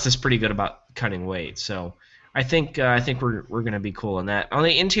Mazda's pretty good about cutting weight. So I think we're gonna be cool on that. On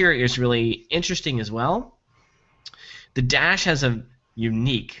the interior is really interesting as well. The dash has a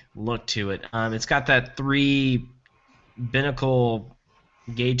unique look to it. It's got that 3 binnacle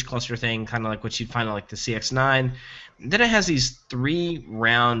gauge cluster thing, kind of like what you'd find on like the CX-9. Then it has these 3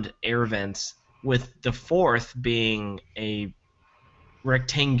 round air vents, with the 4th being a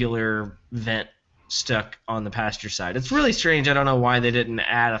rectangular vent stuck on the passenger side. It's really strange. I don't know why they didn't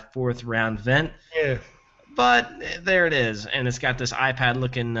add a 4th round vent. Yeah. But there it is, and it's got this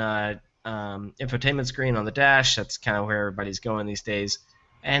iPad-looking infotainment screen on the dash. That's kind of where everybody's going these days.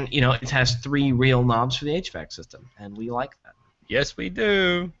 And, it has 3 real knobs for the HVAC system, and we like that. Yes, we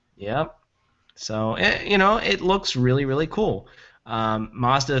do. Yep. So, it looks really, really cool.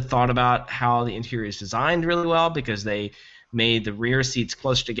 Mazda thought about how the interior is designed really well because they made the rear seats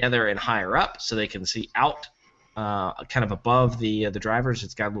closer together and higher up so they can see out kind of above the drivers.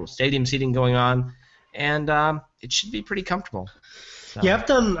 It's got a little stadium seating going on, and it should be pretty comfortable. So. Yeah, I've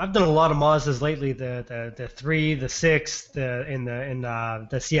done a lot of Mazdas lately. The 3, the 6, the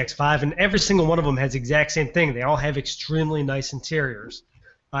CX-5, and every single one of them has the exact same thing. They all have extremely nice interiors.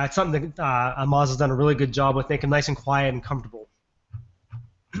 It's something that Mazda's done a really good job with, making them nice and quiet and comfortable.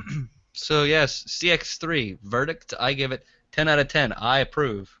 So yes, CX-3 verdict. I give it 10 out of 10. I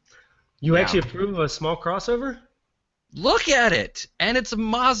approve. You Yeah. actually approve of a small crossover? Look at it, and it's a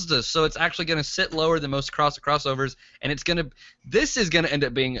Mazda, so it's actually going to sit lower than most crossovers, and this is going to end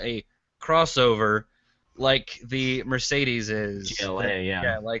up being a crossover, like the Mercedes is. GLA, yeah.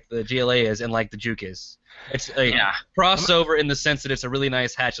 Yeah, like the GLA is, and like the Juke is. It's a Yeah. crossover in the sense that it's a really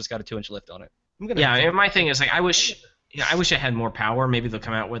nice hatch that's got a 2-inch lift on it. I'm gonna Yeah, have to- and my thing is like I wish it had more power. Maybe they'll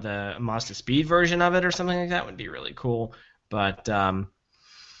come out with a Mazda Speed version of it or something like that. Would be really cool. But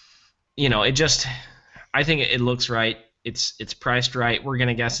it just I think it looks right. It's priced right. We're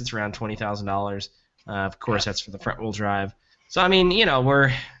gonna guess it's around $20,000. Of course, that's for the front wheel drive. So I mean,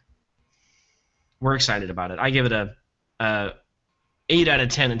 we're excited about it. I give it a 8 out of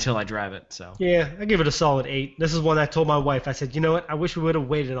 10 until I drive it. So Yeah, I give it a solid 8. This is one I told my wife. I said, you know what? I wish we would have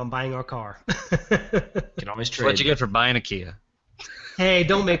waited on buying our car. can always That's what trade. you get for buying a Kia. Hey,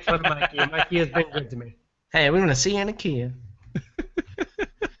 don't make fun of my Kia. My Kia's been good to me. Hey, we want to see a Kia.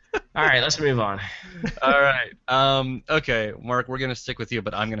 All right, let's move on. All right. Okay, Mark, we're gonna stick with you,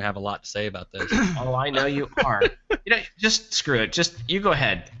 but I'm gonna have a lot to say about this. Oh, I know you are. Just screw it. Just you go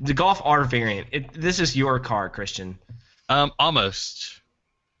ahead. The Golf R variant. This is your car, Christian. Almost.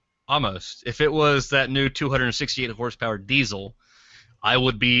 If it was that new 268 horsepower diesel, I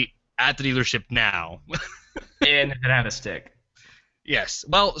would be at the dealership now. And it had a stick. Yes.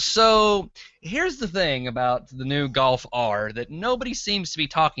 Well, so here's the thing about the new Golf R that nobody seems to be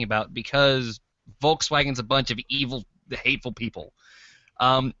talking about because Volkswagen's a bunch of evil, hateful people.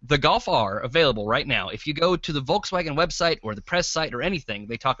 The Golf R available right now. If you go to the Volkswagen website or the press site or anything,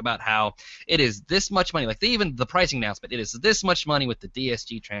 they talk about how it is this much money. Like even the pricing announcement, it is this much money with the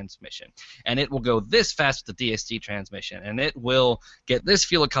DSG transmission, and it will go this fast with the DSG transmission, and it will get this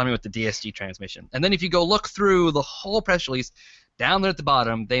fuel economy with the DSG transmission. And then if you go look through the whole press release, down there at the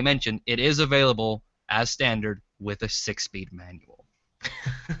bottom, they mention it is available as standard with a 6-speed manual.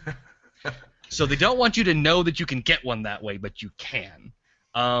 So they don't want you to know that you can get one that way, but you can.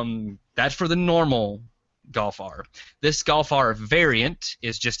 That's for the normal Golf R. This Golf R variant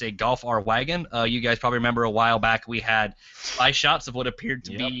is just a Golf R wagon. You guys probably remember a while back we had spy shots of what appeared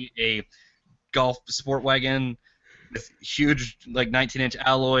to be a Golf sport wagon with huge, like 19-inch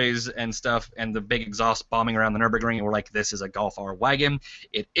alloys and stuff, and the big exhaust bombing around the Nürburgring. And we're like, this is a Golf R wagon.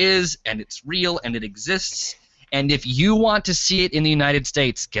 It is, and it's real, and it exists. And if you want to see it in the United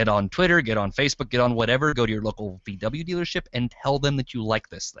States, get on Twitter, get on Facebook, get on whatever, go to your local VW dealership and tell them that you like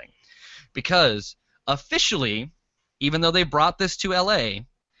this thing. Because officially, even though they brought this to LA,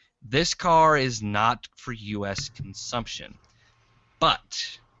 this car is not for US consumption.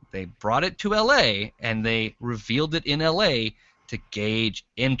 But they brought it to LA and they revealed it in LA to gauge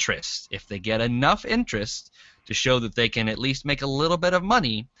interest. If they get enough interest to show that they can at least make a little bit of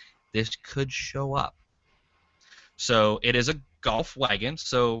money, this could show up. So it is a Golf wagon,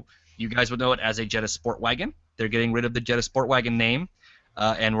 so you guys would know it as a Jetta Sport Wagon. They're getting rid of the Jetta Sport Wagon name,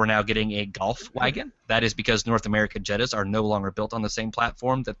 and we're now getting a Golf wagon. That is because North America Jettas are no longer built on the same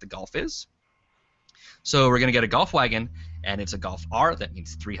platform that the Golf is. So we're going to get a Golf wagon, and it's a Golf R. That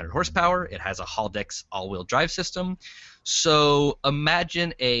means 300 horsepower. It has a Haldex all-wheel drive system. So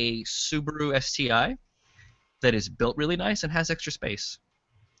imagine a Subaru STI that is built really nice and has extra space.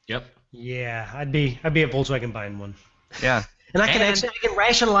 Yep. Yeah, I'd be at Volkswagen buying one. Yeah. And I can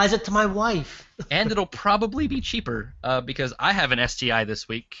rationalize it to my wife. And it'll probably be cheaper because I have an STI this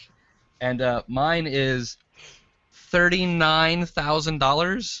week, and mine is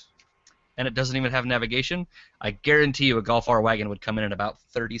 $39,000, and it doesn't even have navigation. I guarantee you a Golf R wagon would come in at about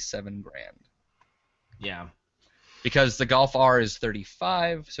 $37,000. Yeah. Because the Golf R is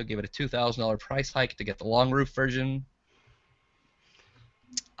 $35,000, so give it a $2,000 price hike to get the long roof version.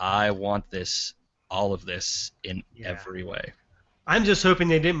 I want this, all of this, in every way. I'm just hoping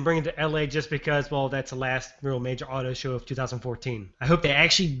they didn't bring it to LA just because, well, that's the last real major auto show of 2014. I hope they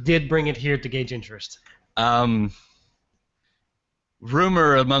actually did bring it here to gauge interest.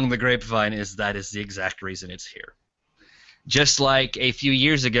 Rumor among the grapevine is that is the exact reason it's here. Just like a few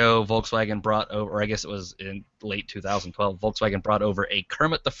years ago, Volkswagen brought over, or I guess it was in late 2012, Volkswagen brought over a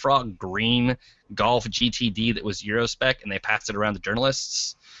Kermit the Frog green Golf GTD that was Euro spec, and they passed it around to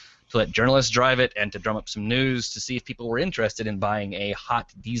journalists to let journalists drive it and to drum up some news to see if people were interested in buying a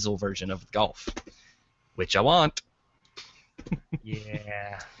hot diesel version of the Golf, which I want.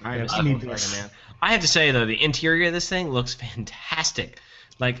 Yeah. I Yeah, have I need this. man. I have to say though, the interior of this thing looks fantastic.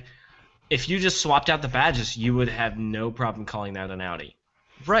 Like, if you just swapped out the badges, you would have no problem calling that an Audi.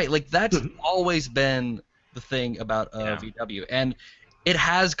 Right, like that's always been the thing about VW. And it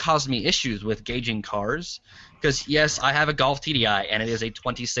has caused me issues with gauging cars because, yes, I have a Golf TDI, and it is a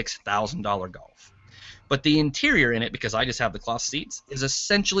 $26,000 Golf. But the interior in it, because I just have the cloth seats, is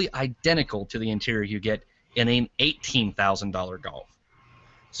essentially identical to the interior you get in an $18,000 Golf.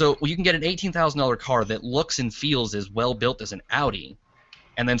 So you can get an $18,000 car that looks and feels as well built as an Audi,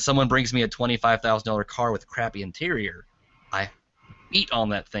 and then someone brings me a $25,000 car with a crappy interior. I eat on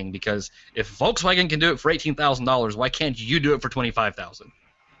that thing, because if Volkswagen can do it for $18,000, why can't you do it for $25,000?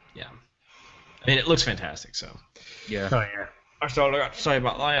 Yeah. I mean, it looks fantastic, so. Yeah. Oh yeah. That's all I got to say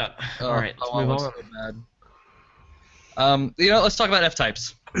about that. All right, let's move on. So bad. Let's talk about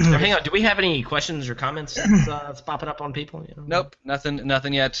F-types. Now, hang on. Do we have any questions or comments that's popping up on people? Nope,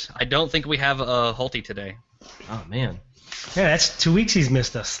 nothing yet. I don't think we have a Hulty today. Oh, man. Yeah, that's 2 weeks he's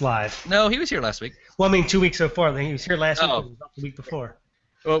missed us live. No, he was here last week. Well, I mean 2 weeks so far. He was here last week. Oh. He was off the week before.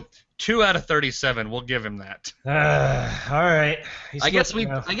 Well, 2 out of 37. We'll give him that. All right. I guess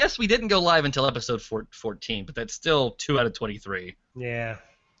we didn't go live until episode 14, but that's still 2 out of 23. Yeah.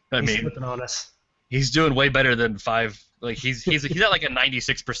 I He's mean, slipping on us. he's doing way better than 5. Like he's at like a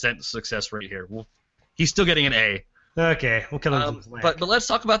 96% success rate here. He's still getting an A. Okay, we'll cut him some slack. But let's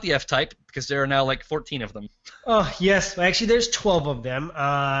talk about the F-Type, because there are now like 14 of them. Oh, yes. Actually, there's 12 of them.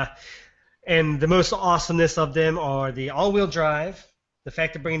 And the most awesomeness of them are the all-wheel drive, the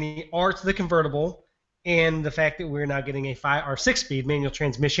fact of bringing the R to the convertible, and the fact that we're now getting a 5 or 6-speed manual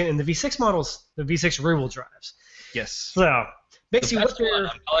transmission in the V6 models, the V6 rear-wheel drives. Yes. So, basically, The best one,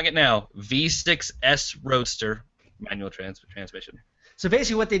 I'm calling it now, V6S Roadster manual transmission. So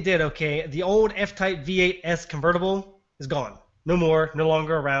basically what they did, okay, the old F-Type V8S convertible is gone. No more, no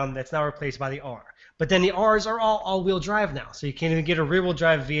longer around. That's now replaced by the R. But then the Rs are all-wheel drive now, so you can't even get a rear-wheel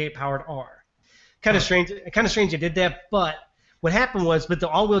drive V8 powered R. Kind of strange they did that, but what happened was with the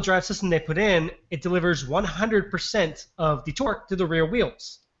all-wheel drive system they put in, it delivers 100% of the torque to the rear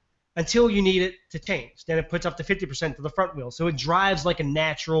wheels until you need it to change. Then it puts up to 50% to the front wheel. So it drives like a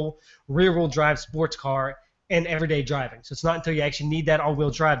natural rear-wheel drive sports car and everyday driving. So it's not until you actually need that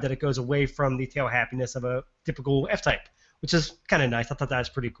all-wheel drive that it goes away from the tail happiness of a typical F-Type, which is kind of nice. I thought that was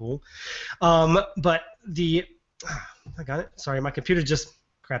pretty cool. But I got it. Sorry, my computer just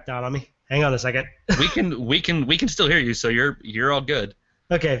crapped out on me. Hang on a second. We can still hear you, so you're all good.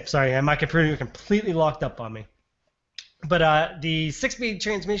 Okay, sorry. My computer completely locked up on me. But the 6-speed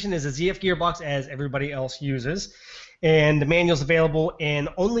transmission is a ZF gearbox as everybody else uses. And the manual's available in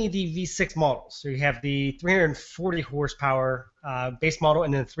only the V6 models. So you have the 340 horsepower base model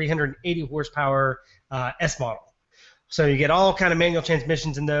and then 380 horsepower S model. So you get all kind of manual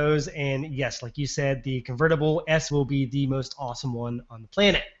transmissions in those. And yes, like you said, the convertible S will be the most awesome one on the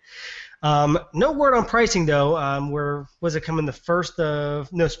planet. No word on pricing though. Where was it coming?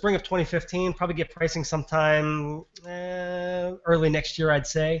 Spring of 2015. Probably get pricing sometime early next year, I'd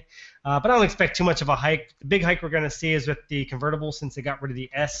say. But I don't expect too much of a hike. The big hike we're going to see is with the convertible, since they got rid of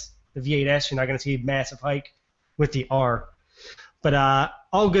the S, the V8S. You're not going to see a massive hike with the R. But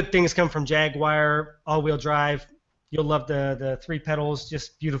all good things come from Jaguar, all-wheel drive. You'll love the 3 pedals.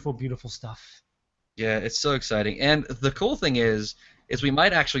 Just beautiful, beautiful stuff. Yeah, it's so exciting. And the cool thing is we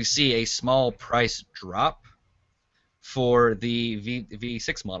might actually see a small price drop for the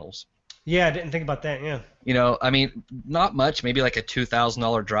V6 models. Yeah, I didn't think about that, yeah. I mean, not much, maybe like a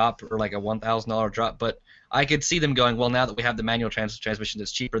 $2,000 drop or like a $1,000 drop, but I could see them going, well, now that we have the manual transmission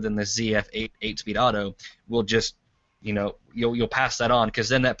that's cheaper than the ZF 8-speed auto, we'll just, you'll pass that on, because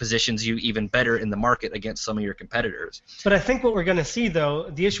then that positions you even better in the market against some of your competitors. But I think what we're going to see, though,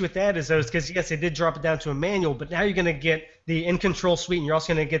 the issue with that is because, yes, they did drop it down to a manual, but now you're going to get the in-control suite, and you're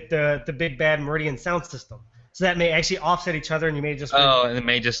also going to get the big bad Meridian sound system. So that may actually offset each other, and you may just and it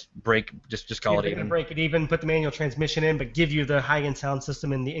may just break, just call it even. Break it even, put the manual transmission in, but give you the high-end sound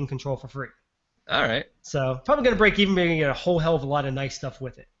system and the in-control for free. All right. So probably going to break even, but you're going to get a whole hell of a lot of nice stuff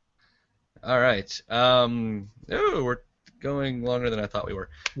with it. All right. We're going longer than I thought we were.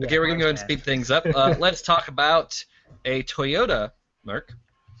 Yeah, okay, we're going to go ahead and speed things up. Let's talk about a Toyota, Merc.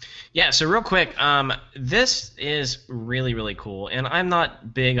 Yeah, so real quick, this is really, really cool, and I'm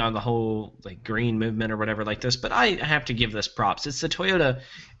not big on the whole green movement or whatever like this, but I have to give this props. It's the Toyota,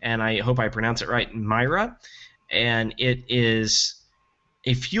 and I hope I pronounce it right, Myra, and it is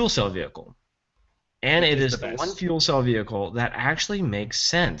a fuel cell vehicle, and it is the one fuel cell vehicle that actually makes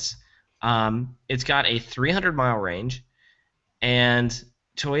sense. It's got a 300-mile range, and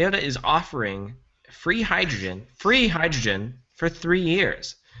Toyota is offering free hydrogen for 3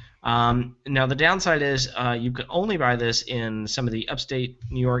 years. Now the downside is you can only buy this in some of the upstate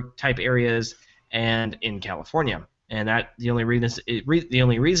New York type areas and in California, and the only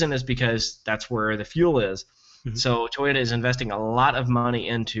reason is because that's where the fuel is. Mhm. So Toyota is investing a lot of money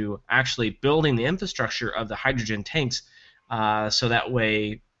into actually building the infrastructure of the hydrogen tanks, so that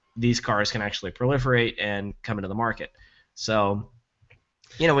way these cars can actually proliferate and come into the market. So,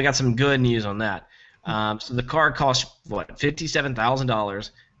 we got some good news on that. So the car costs what,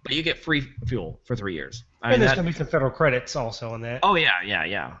 $57,000, but you get free fuel for 3 years. And there's going to be some federal credits also on that. Oh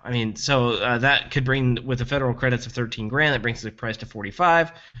yeah. I mean, so that could bring, with the federal credits of $13,000, that brings the price to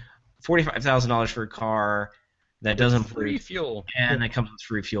 $45,000 for a car that doesn't Free fuel. and that comes with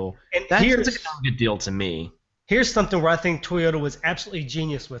free fuel. And That's here's a good deal to me. here's something where I think Toyota was absolutely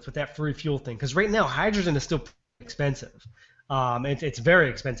genius with that free fuel thing. Because right now, hydrogen is still expensive. It's very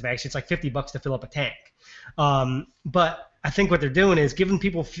expensive, actually. It's like $50 to fill up a tank. But I think what they're doing is giving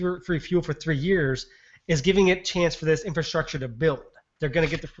people free fuel for 3 years is giving it a chance for this infrastructure to build. They're going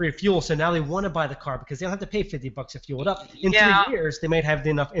to get the free fuel, so now they want to buy the car because they don't have to pay $50 to fuel it up. In 3 years, they might have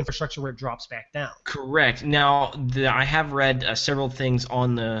enough infrastructure where it drops back down. Correct. Now, I have read several things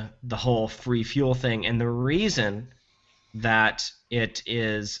on the whole free fuel thing, and the reason that it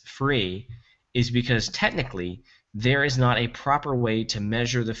is free is because technically there is not a proper way to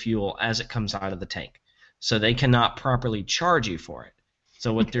measure the fuel as it comes out of the tank. So they cannot properly charge you for it.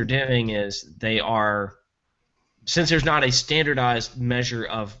 So what they're doing is since there's not a standardized measure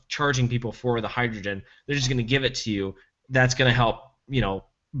of charging people for the hydrogen, they're just going to give it to you. That's going to help,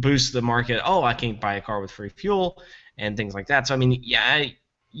 boost the market. Oh, I can buy a car with free fuel and things like that. So, I mean,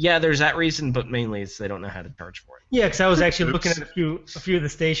 yeah, there's that reason, but mainly it's they don't know how to charge for it. Yeah, because I was actually looking at a few of the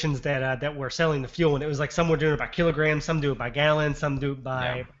stations that were selling the fuel, and it was like some were doing it by kilograms, some do it by gallons, some do it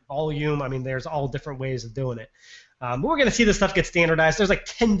by volume. I mean, there's all different ways of doing it. But we're going to see this stuff get standardized. There's like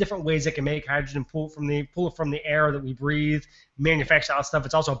 10 different ways they can make hydrogen, pull it from the air that we breathe, manufacture all stuff.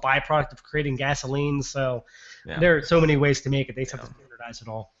 It's also a byproduct of creating gasoline. So there are so many ways to make it. They just have to standardize it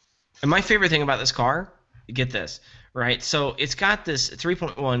all. And my favorite thing about this car, get this, right? So it's got this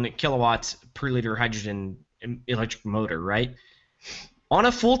 3.1 kilowatts per liter hydrogen electric motor, right? On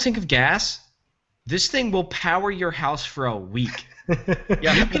a full tank of gas, this thing will power your house for a week.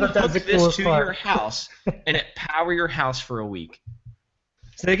 Yeah, You can hook this to your house, and it power your house for a week.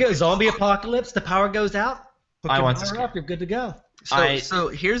 So they go zombie apocalypse. The power goes out. Hook I your want power this up. You're good to go. So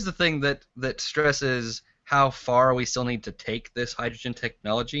here's the thing that stresses how far we still need to take this hydrogen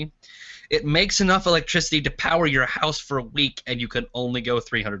technology. It makes enough electricity to power your house for a week, and you can only go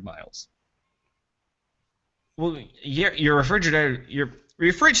 300 miles. Well, your refrigerator, your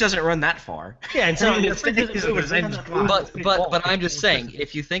fridge doesn't run that far. Yeah, and so But I'm just saying,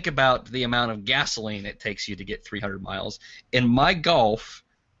 if you think about the amount of gasoline it takes you to get 300 miles, in my Golf,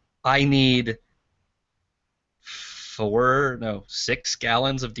 I need 6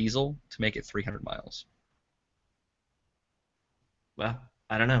 gallons of diesel to make it 300 miles. Well,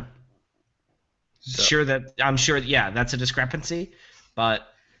 I don't know. So, I'm sure. Yeah, that's a discrepancy, but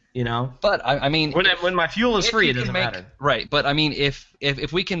But I mean, when my fuel is free, it doesn't matter. Right, but I mean,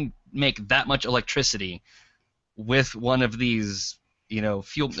 if we can make that much electricity with one of these,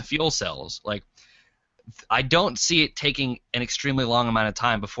 fuel cells, like, I don't see it taking an extremely long amount of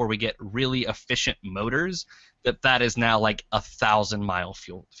time before we get really efficient motors. That is now like 1,000-mile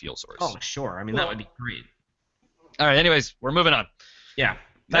fuel source. Oh, sure. I mean, that would be great. All right. Anyways, we're moving on. Yeah,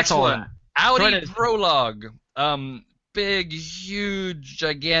 Next that's all. one. Audi Toyota- Prologue. Big, huge,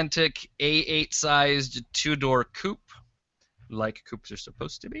 gigantic A8-sized two-door coupe, like coupes are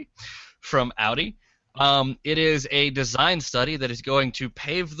supposed to be, from Audi. It is a design study that is going to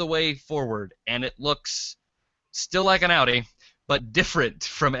pave the way forward, and it looks still like an Audi, but different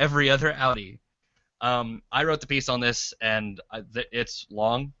from every other Audi. I wrote the piece on this, and it's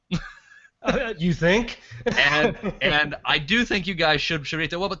long. You think? and I do think you guys should read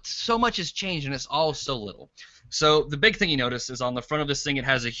that. Well, but so much has changed, and it's all so little. So the big thing you notice is on the front of this thing, it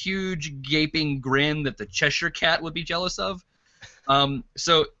has a huge gaping grin that the Cheshire Cat would be jealous of.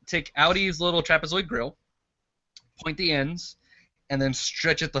 So take Audi's little trapezoid grille, point the ends, and then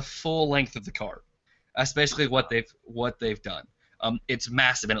stretch it the full length of the car. That's basically what they've done. It's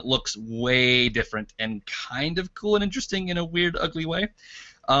massive, and it looks way different and kind of cool and interesting in a weird, ugly way.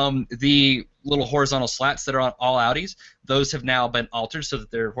 The little horizontal slats that are on all Audis, those have now been altered so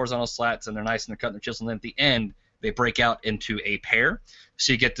that they're horizontal slats and they're nice and they're cut and they're chiseled, and at the end they break out into a pair,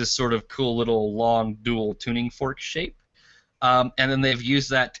 so you get this sort of cool little long dual tuning fork shape. And then they've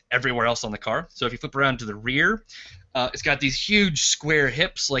used that everywhere else on the car. So if you flip around to the rear, it's got these huge square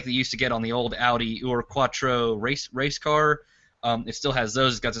hips like they used to get on the old Audi or Quattro race car. It still has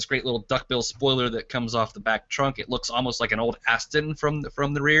those. It's got this great little duckbill spoiler that comes off the back trunk. It looks almost like an old Aston from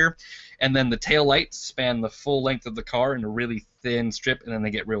the rear. And then the tail lights span the full length of the car in a really thin strip, and then they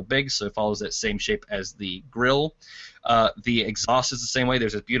get real big, so it follows that same shape as the grille. The exhaust is the same way.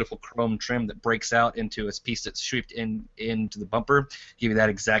 There's a beautiful chrome trim that breaks out into a piece that's shaped into the bumper, give you that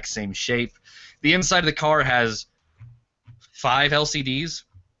exact same shape. The inside of the car has 5 LCDs.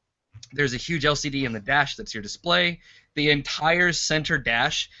 There's a huge LCD in the dash that's your display. The entire center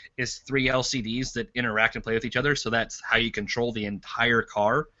dash is 3 LCDs that interact and play with each other, so that's how you control the entire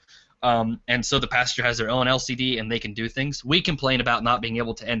car. And so the passenger has their own LCD, and they can do things. We complain about not being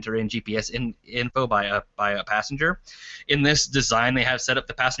able to enter in GPS info by a passenger. In this design, they have set up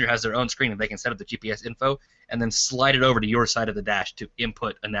the passenger has their own screen, and they can set up the GPS info and then slide it over to your side of the dash to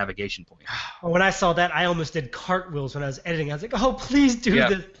input a navigation point. When I saw that, I almost did cartwheels when I was editing. I was like, oh, please do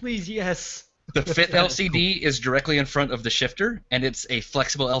this. Please, yes. The fit LCD is directly in front of the shifter, and it's a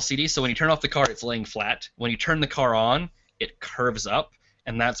flexible LCD, so when you turn off the car, it's laying flat. When you turn the car on, it curves up,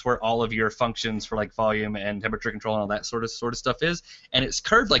 and that's where all of your functions for like volume and temperature control and all that sort of stuff is. And it's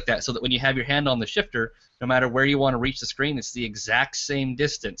curved like that so that when you have your hand on the shifter, no matter where you want to reach the screen, it's the exact same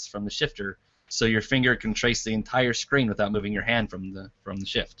distance from the shifter, so your finger can trace the entire screen without moving your hand from the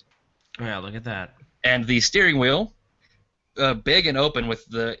shift. Yeah, look at that. And the steering wheel, big and open with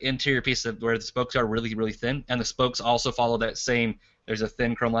the interior piece where the spokes are really, really thin, and the spokes also follow that same, there's a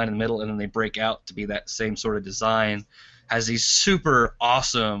thin chrome line in the middle, and then they break out to be that same sort of design. Has these super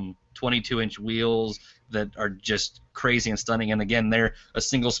awesome 22-inch wheels that are just crazy and stunning, and again, they're a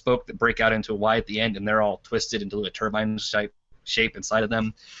single spoke that break out into a Y at the end, and they're all twisted into a turbine shape inside of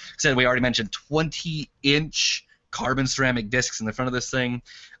them. Said we already mentioned 20-inch carbon ceramic discs in the front of this thing,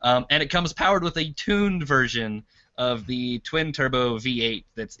 and it comes powered with a tuned version of the twin-turbo V8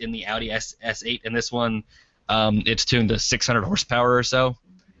 that's in the Audi S8, and this one, it's tuned to 600 horsepower or so.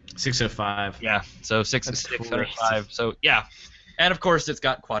 605. Yeah, so 605. So, yeah. And, of course, it's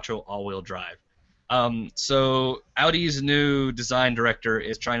got Quattro all-wheel drive. So Audi's new design director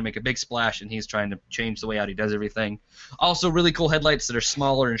is trying to make a big splash, and he's trying to change the way Audi does everything. Also, really cool headlights that are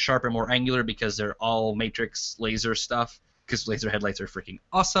smaller and sharper and more angular because they're all matrix laser stuff, because laser headlights are freaking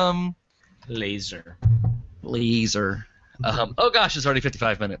awesome. Laser. Oh gosh, it's already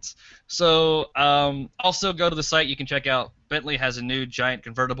 55 minutes. So also go to the site. You can check out Bentley has a new giant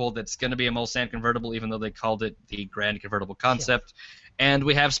convertible that's going to be a Mulsanne convertible, even though they called it the Grand Convertible Concept. Yeah. And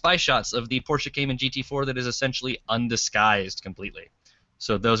we have spy shots of the Porsche Cayman GT4 that is essentially undisguised completely.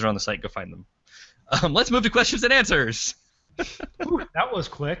 So those are on the site. Go find them. Let's move to questions and answers. Ooh, that was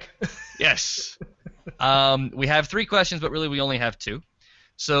quick. Yes. We have 3 questions, but really we only have 2.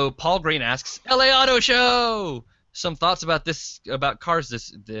 So Paul Green asks, LA Auto Show! Some thoughts about cars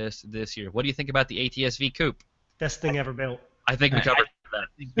this year. What do you think about the ATS-V Coupe? Best thing ever built. I think we covered that.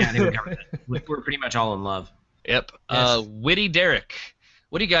 Yeah, I think we covered that. We're pretty much all in love. Yep. Yes. Witty Derek,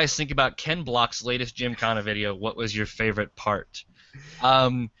 what do you guys think about Ken Block's latest Gymkhana video? What was your favorite part?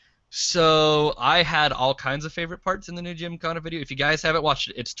 So I had all kinds of favorite parts in the new Gymkhana video. If you guys haven't watched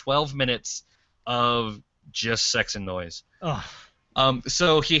it, it's 12 minutes of just sex and noise. Oh.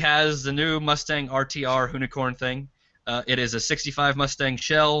 So he has the new Mustang RTR Unicorn thing. It is a 65 Mustang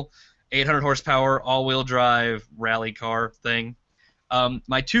shell, 800 horsepower, all-wheel drive rally car thing.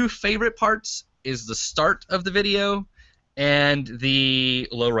 My 2 favorite parts is the start of the video and the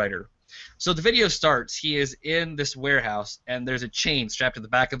lowrider. So the video starts, he is in this warehouse, and there's a chain strapped to the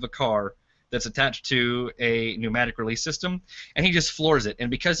back of the car that's attached to a pneumatic release system, and he just floors it.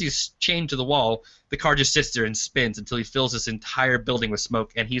 And because he's chained to the wall, the car just sits there and spins until he fills this entire building with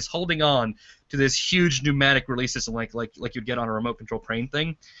smoke, and he's holding on to this huge pneumatic release system like you'd get on a remote control crane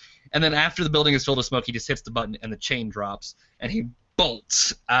thing. And then after the building is filled with smoke, he just hits the button, and the chain drops, and he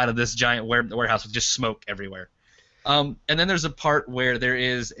bolts out of this giant warehouse with just smoke everywhere. And then there's a part where there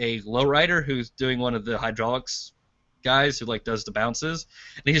is a lowrider who's doing one of the hydraulics guys who does the bounces,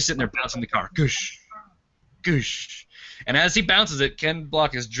 and he's just sitting there bouncing the car, goosh, goosh, and as he bounces it, Ken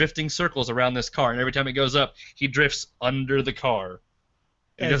Block is drifting circles around this car, and every time it goes up, he drifts under the car.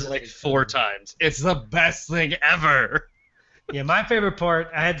 He does it 4 times. It's the best thing ever. Yeah, my favorite part,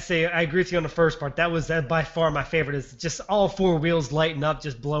 I had to say, I agree with you on the first part. That was by far my favorite. Is just all 4 wheels lighting up,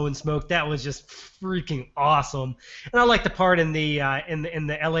 just blowing smoke. That was just freaking awesome. And I like the part in the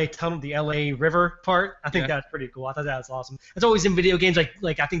LA tunnel, the LA River part. I think that's pretty cool. I thought that was awesome. It's always in video games,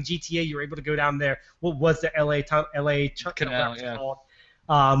 like I think GTA, you were able to go down there. What was the LA Canal?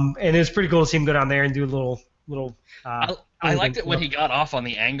 Yeah. And it was pretty cool to see him go down there and do a little. I I liked it when he got off on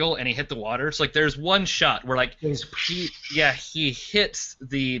the angle and he hit the water. So like, there's one shot where like he hits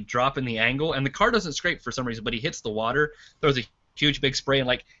the drop in the angle and the car doesn't scrape for some reason, but he hits the water, throws a huge big spray, and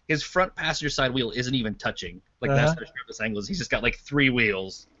like his front passenger side wheel isn't even touching. Like that's how sharp this angle is. He's just got like 3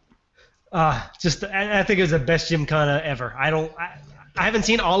 wheels. I think it was the best Gymkhana ever. I haven't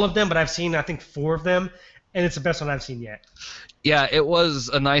seen all of them, but I've seen I think 4 of them, and it's the best one I've seen yet. Yeah, it was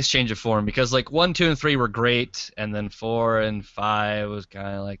a nice change of form because like 1, 2, and 3 were great, and then 4 and 5 was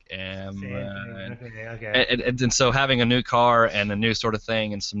kind of like Okay. And so having a new car and a new sort of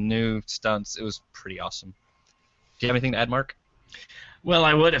thing and some new stunts, it was pretty awesome. Do you have anything to add, Mark? Well,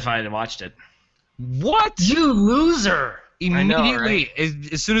 I would if I had watched it. What? You loser! Immediately, know, right?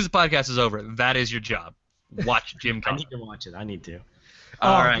 as soon as the podcast is over, that is your job. Watch Gymkhana. I need to watch it. I need to.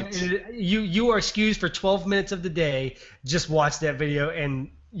 All right. You are excused for 12 minutes of the day. Just watch that video, and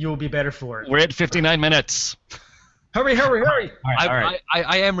you'll be better for it. We're at 59 minutes. Hurry! All right.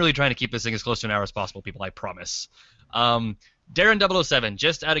 I am really trying to keep this thing as close to an hour as possible, people. I promise. Darren007,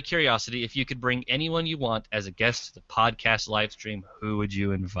 just out of curiosity, if you could bring anyone you want as a guest to the podcast live stream, who would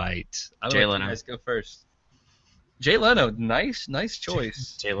you invite? Jay Leno. You guys go first. Jay Leno, nice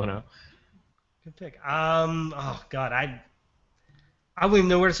choice. Jay Leno. Good pick. Oh God, I wouldn't even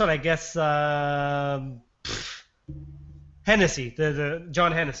know where to start. I guess Hennessy, the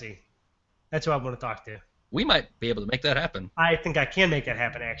John Hennessy. That's who I want to talk to. We might be able to make that happen. I think I can make that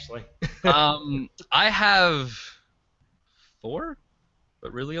happen, actually. I have 4,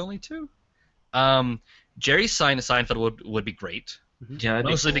 but really only 2. Jerry Seinfeld would be great. Yeah,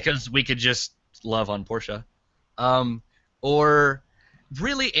 Mostly because we could just love on Porsche. Or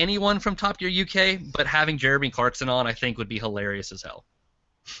really anyone from Top Gear UK, but having Jeremy Clarkson on, I think, would be hilarious as hell.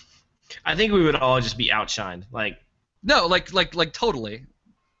 I think we would all just be outshined. No, like totally.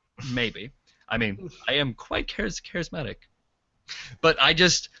 Maybe. I mean, I am quite charismatic. But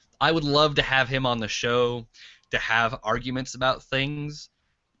I would love to have him on the show to have arguments about things,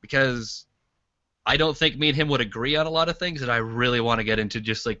 because I don't think me and him would agree on a lot of things, and I really want to get into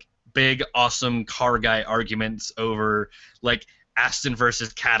just like big, awesome car guy arguments over like Aston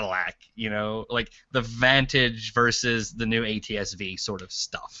versus Cadillac, like the Vantage versus the new ATS-V sort of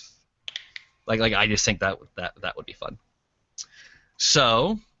stuff. Like I just think that would be fun.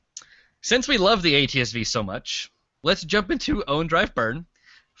 So, since we love the ATS-V so much, let's jump into Own Drive Burn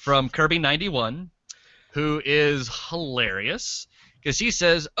from Kirby91, who is hilarious because he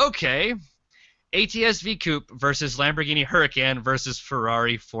says, okay, ATS-V Coupe versus Lamborghini Huracan versus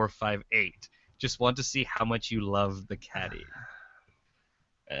Ferrari 458. Just want to see how much you love the Caddy.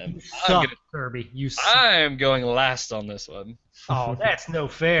 And You suck, Kirby. You suck. I'm going last on this one. Oh, that's no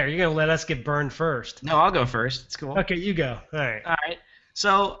fair. You're going to let us get burned first. No, I'll go first. It's cool. Okay, you go. All right. All right.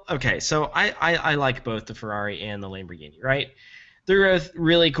 So I like both the Ferrari and the Lamborghini, right? They're both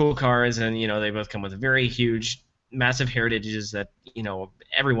really cool cars, and they both come with very huge, massive heritages that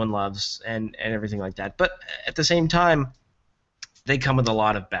everyone loves and everything like that. But at the same time, they come with a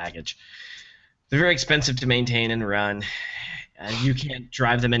lot of baggage. They're very expensive to maintain and run. You can't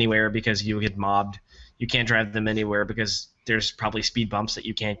drive them anywhere because you get mobbed. You can't drive them anywhere because there's probably speed bumps that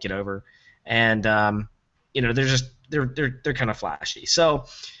you can't get over, and they're kind of flashy. So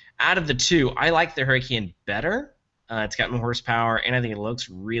out of the two, I like the Huracan better. It's got more horsepower, and I think it looks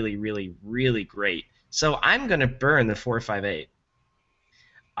really, really, really great. So I'm going to burn the 458.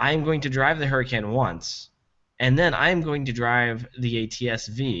 I'm going to drive the Huracan once, and then I'm going to drive the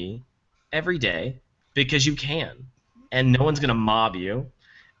ATS-V every day because you can, and no one's going to mob you,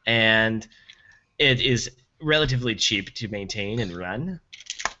 and it is relatively cheap to maintain and run,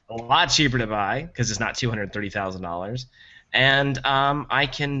 a lot cheaper to buy because it's not $230,000, and I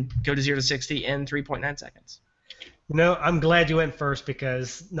can go to 0 to 60 in 3.9 seconds. I'm glad you went first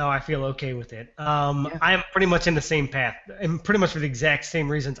because now I feel okay with it. I am pretty much in the same path, and pretty much for the exact same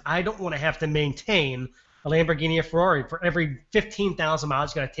reasons. I don't want to have to maintain a Lamborghini or Ferrari. For every 15,000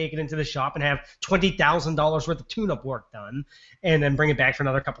 miles, you got to take it into the shop and have $20,000 worth of tune-up work done, and then bring it back for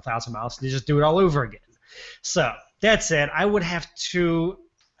another couple thousand miles and just do it all over again. So that said, I would have to,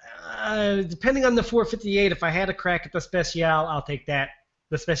 depending on the 458, if I had a crack at the Special, I'll take that.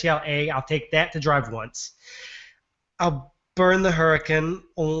 The Special A, I'll take that to drive once. I'll burn the Huracan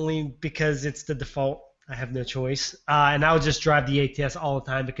only because it's the default. I have no choice. And I'll just drive the ATS all the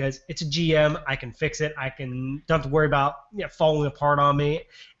time because it's a GM. I can fix it. Don't have to worry about falling apart on me.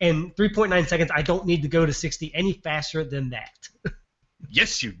 And 3.9 seconds, I don't need to go to 60 any faster than that.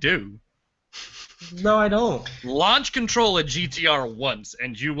 Yes, you do. No, I don't. Launch control at GTR once,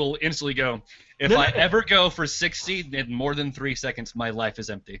 and you will instantly go, if I ever go for 60 in more than 3 seconds, my life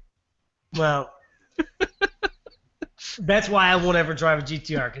is empty. Well... That's why I won't ever drive a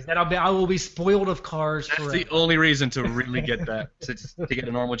GTR, because I will be spoiled of cars That's forever. the only reason to really get that to get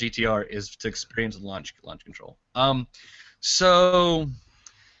a normal GTR is to experience launch control. So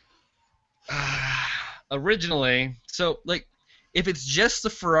originally, if it's just the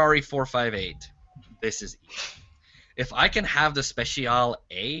Ferrari 458, this is easy. If I can have the Speciale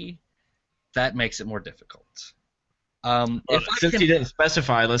A, that makes it more difficult. Since you didn't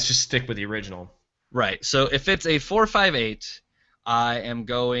specify, let's just stick with the original. Right. So if it's a 458, I am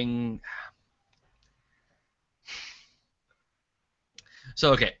going.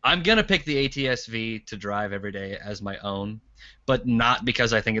 So okay, I'm gonna pick the ATS-V to drive every day as my own, but not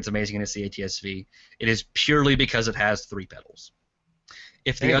because I think it's amazing and it's the ATS-V. It is purely because it has 3 pedals.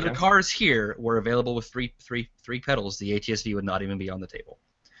 If the other cars here were available with three pedals, the ATS-V would not even be on the table.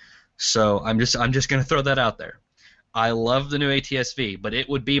 So I'm just gonna throw that out there. I love the new ATS-V, but it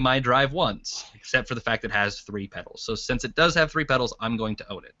would be my drive once, except for the fact it has 3 pedals. So since it does have 3 pedals, I'm going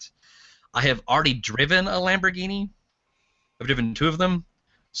to own it. I have already driven a Lamborghini. I've driven 2 of them.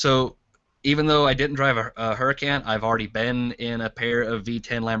 So even though I didn't drive a Huracan, I've already been in a pair of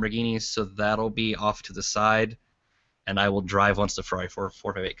V10 Lamborghinis, so that'll be off to the side. And I will drive once the Ferrari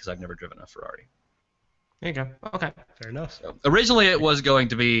 458 because I've never driven a Ferrari. There you go. Okay. Fair enough. So originally it was going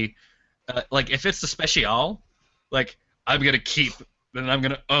to be, if it's the Speciale, I'm going to keep and I'm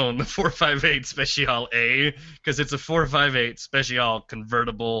going to own the 458 Speciale A because it's a 458 Speciale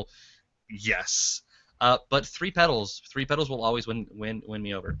convertible, yes. But 3 pedals will always win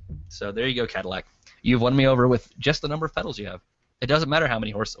me over. So there you go, Cadillac. You've won me over with just the number of pedals you have. It doesn't matter how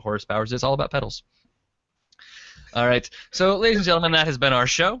many horsepower, it's all about pedals. All right. So, ladies and gentlemen, that has been our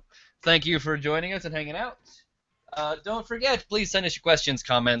show. Thank you for joining us and hanging out. Don't forget, please send us your questions,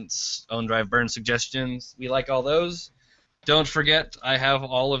 comments, own drive burn suggestions. We like all those. Don't forget, I have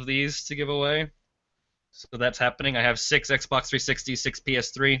all of these to give away. So that's happening. I have 6 Xbox 360, 6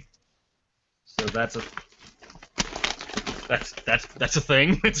 PS3. So that's a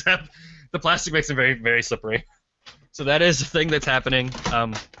thing. The plastic makes them very, very slippery. So that is a thing that's happening.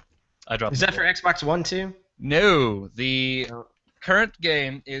 I dropped. Is that for Xbox One too? No, the current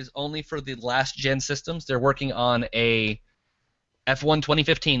game is only for the last gen systems. They're working on a F1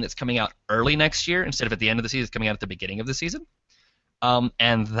 2015 that's coming out early next year instead of at the end of the season. It's coming out at the beginning of the season.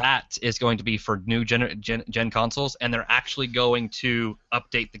 And that is going to be for new gen consoles, and they're actually going to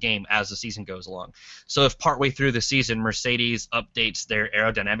update the game as the season goes along. So if partway through the season Mercedes updates their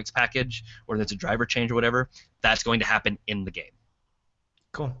aerodynamics package, or there's a driver change or whatever, that's going to happen in the game.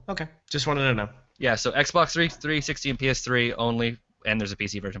 Cool. Okay. Just wanted to know. Yeah, so Xbox 360 and PS3 only, and there's a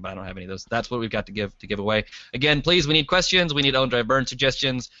PC version, but I don't have any of those. That's what we've got to give away. Again, please, we need questions. We need own drive burn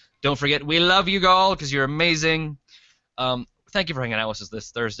suggestions. Don't forget, we love you all because you're amazing. Thank you for hanging out with us this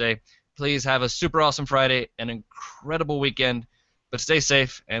Thursday. Please have a super awesome Friday, an incredible weekend, but stay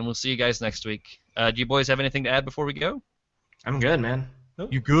safe, and we'll see you guys next week. Do you boys have anything to add before we go? I'm good, man.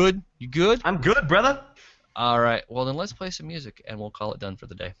 You good? You good? I'm good, brother. All right. Well, then let's play some music, and we'll call it done for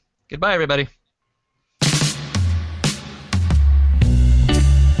the day. Goodbye, everybody.